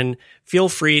mention, feel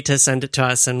free to send it to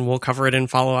us and we'll cover it in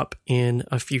follow-up in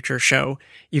a future show.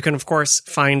 You can, of course,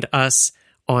 find us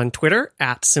on Twitter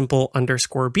at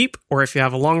 @simple_beep, or if you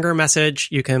have a longer message,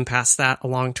 you can pass that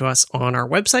along to us on our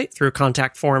website through a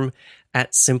contact form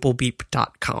at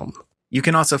simplebeep.com. You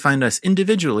can also find us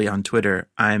individually on Twitter.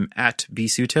 I'm at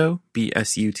Bsuto,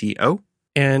 BSUTO.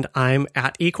 And I'm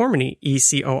at eCormany,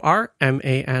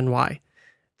 ECORMANY.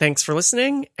 Thanks for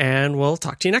listening, and we'll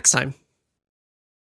talk to you next time.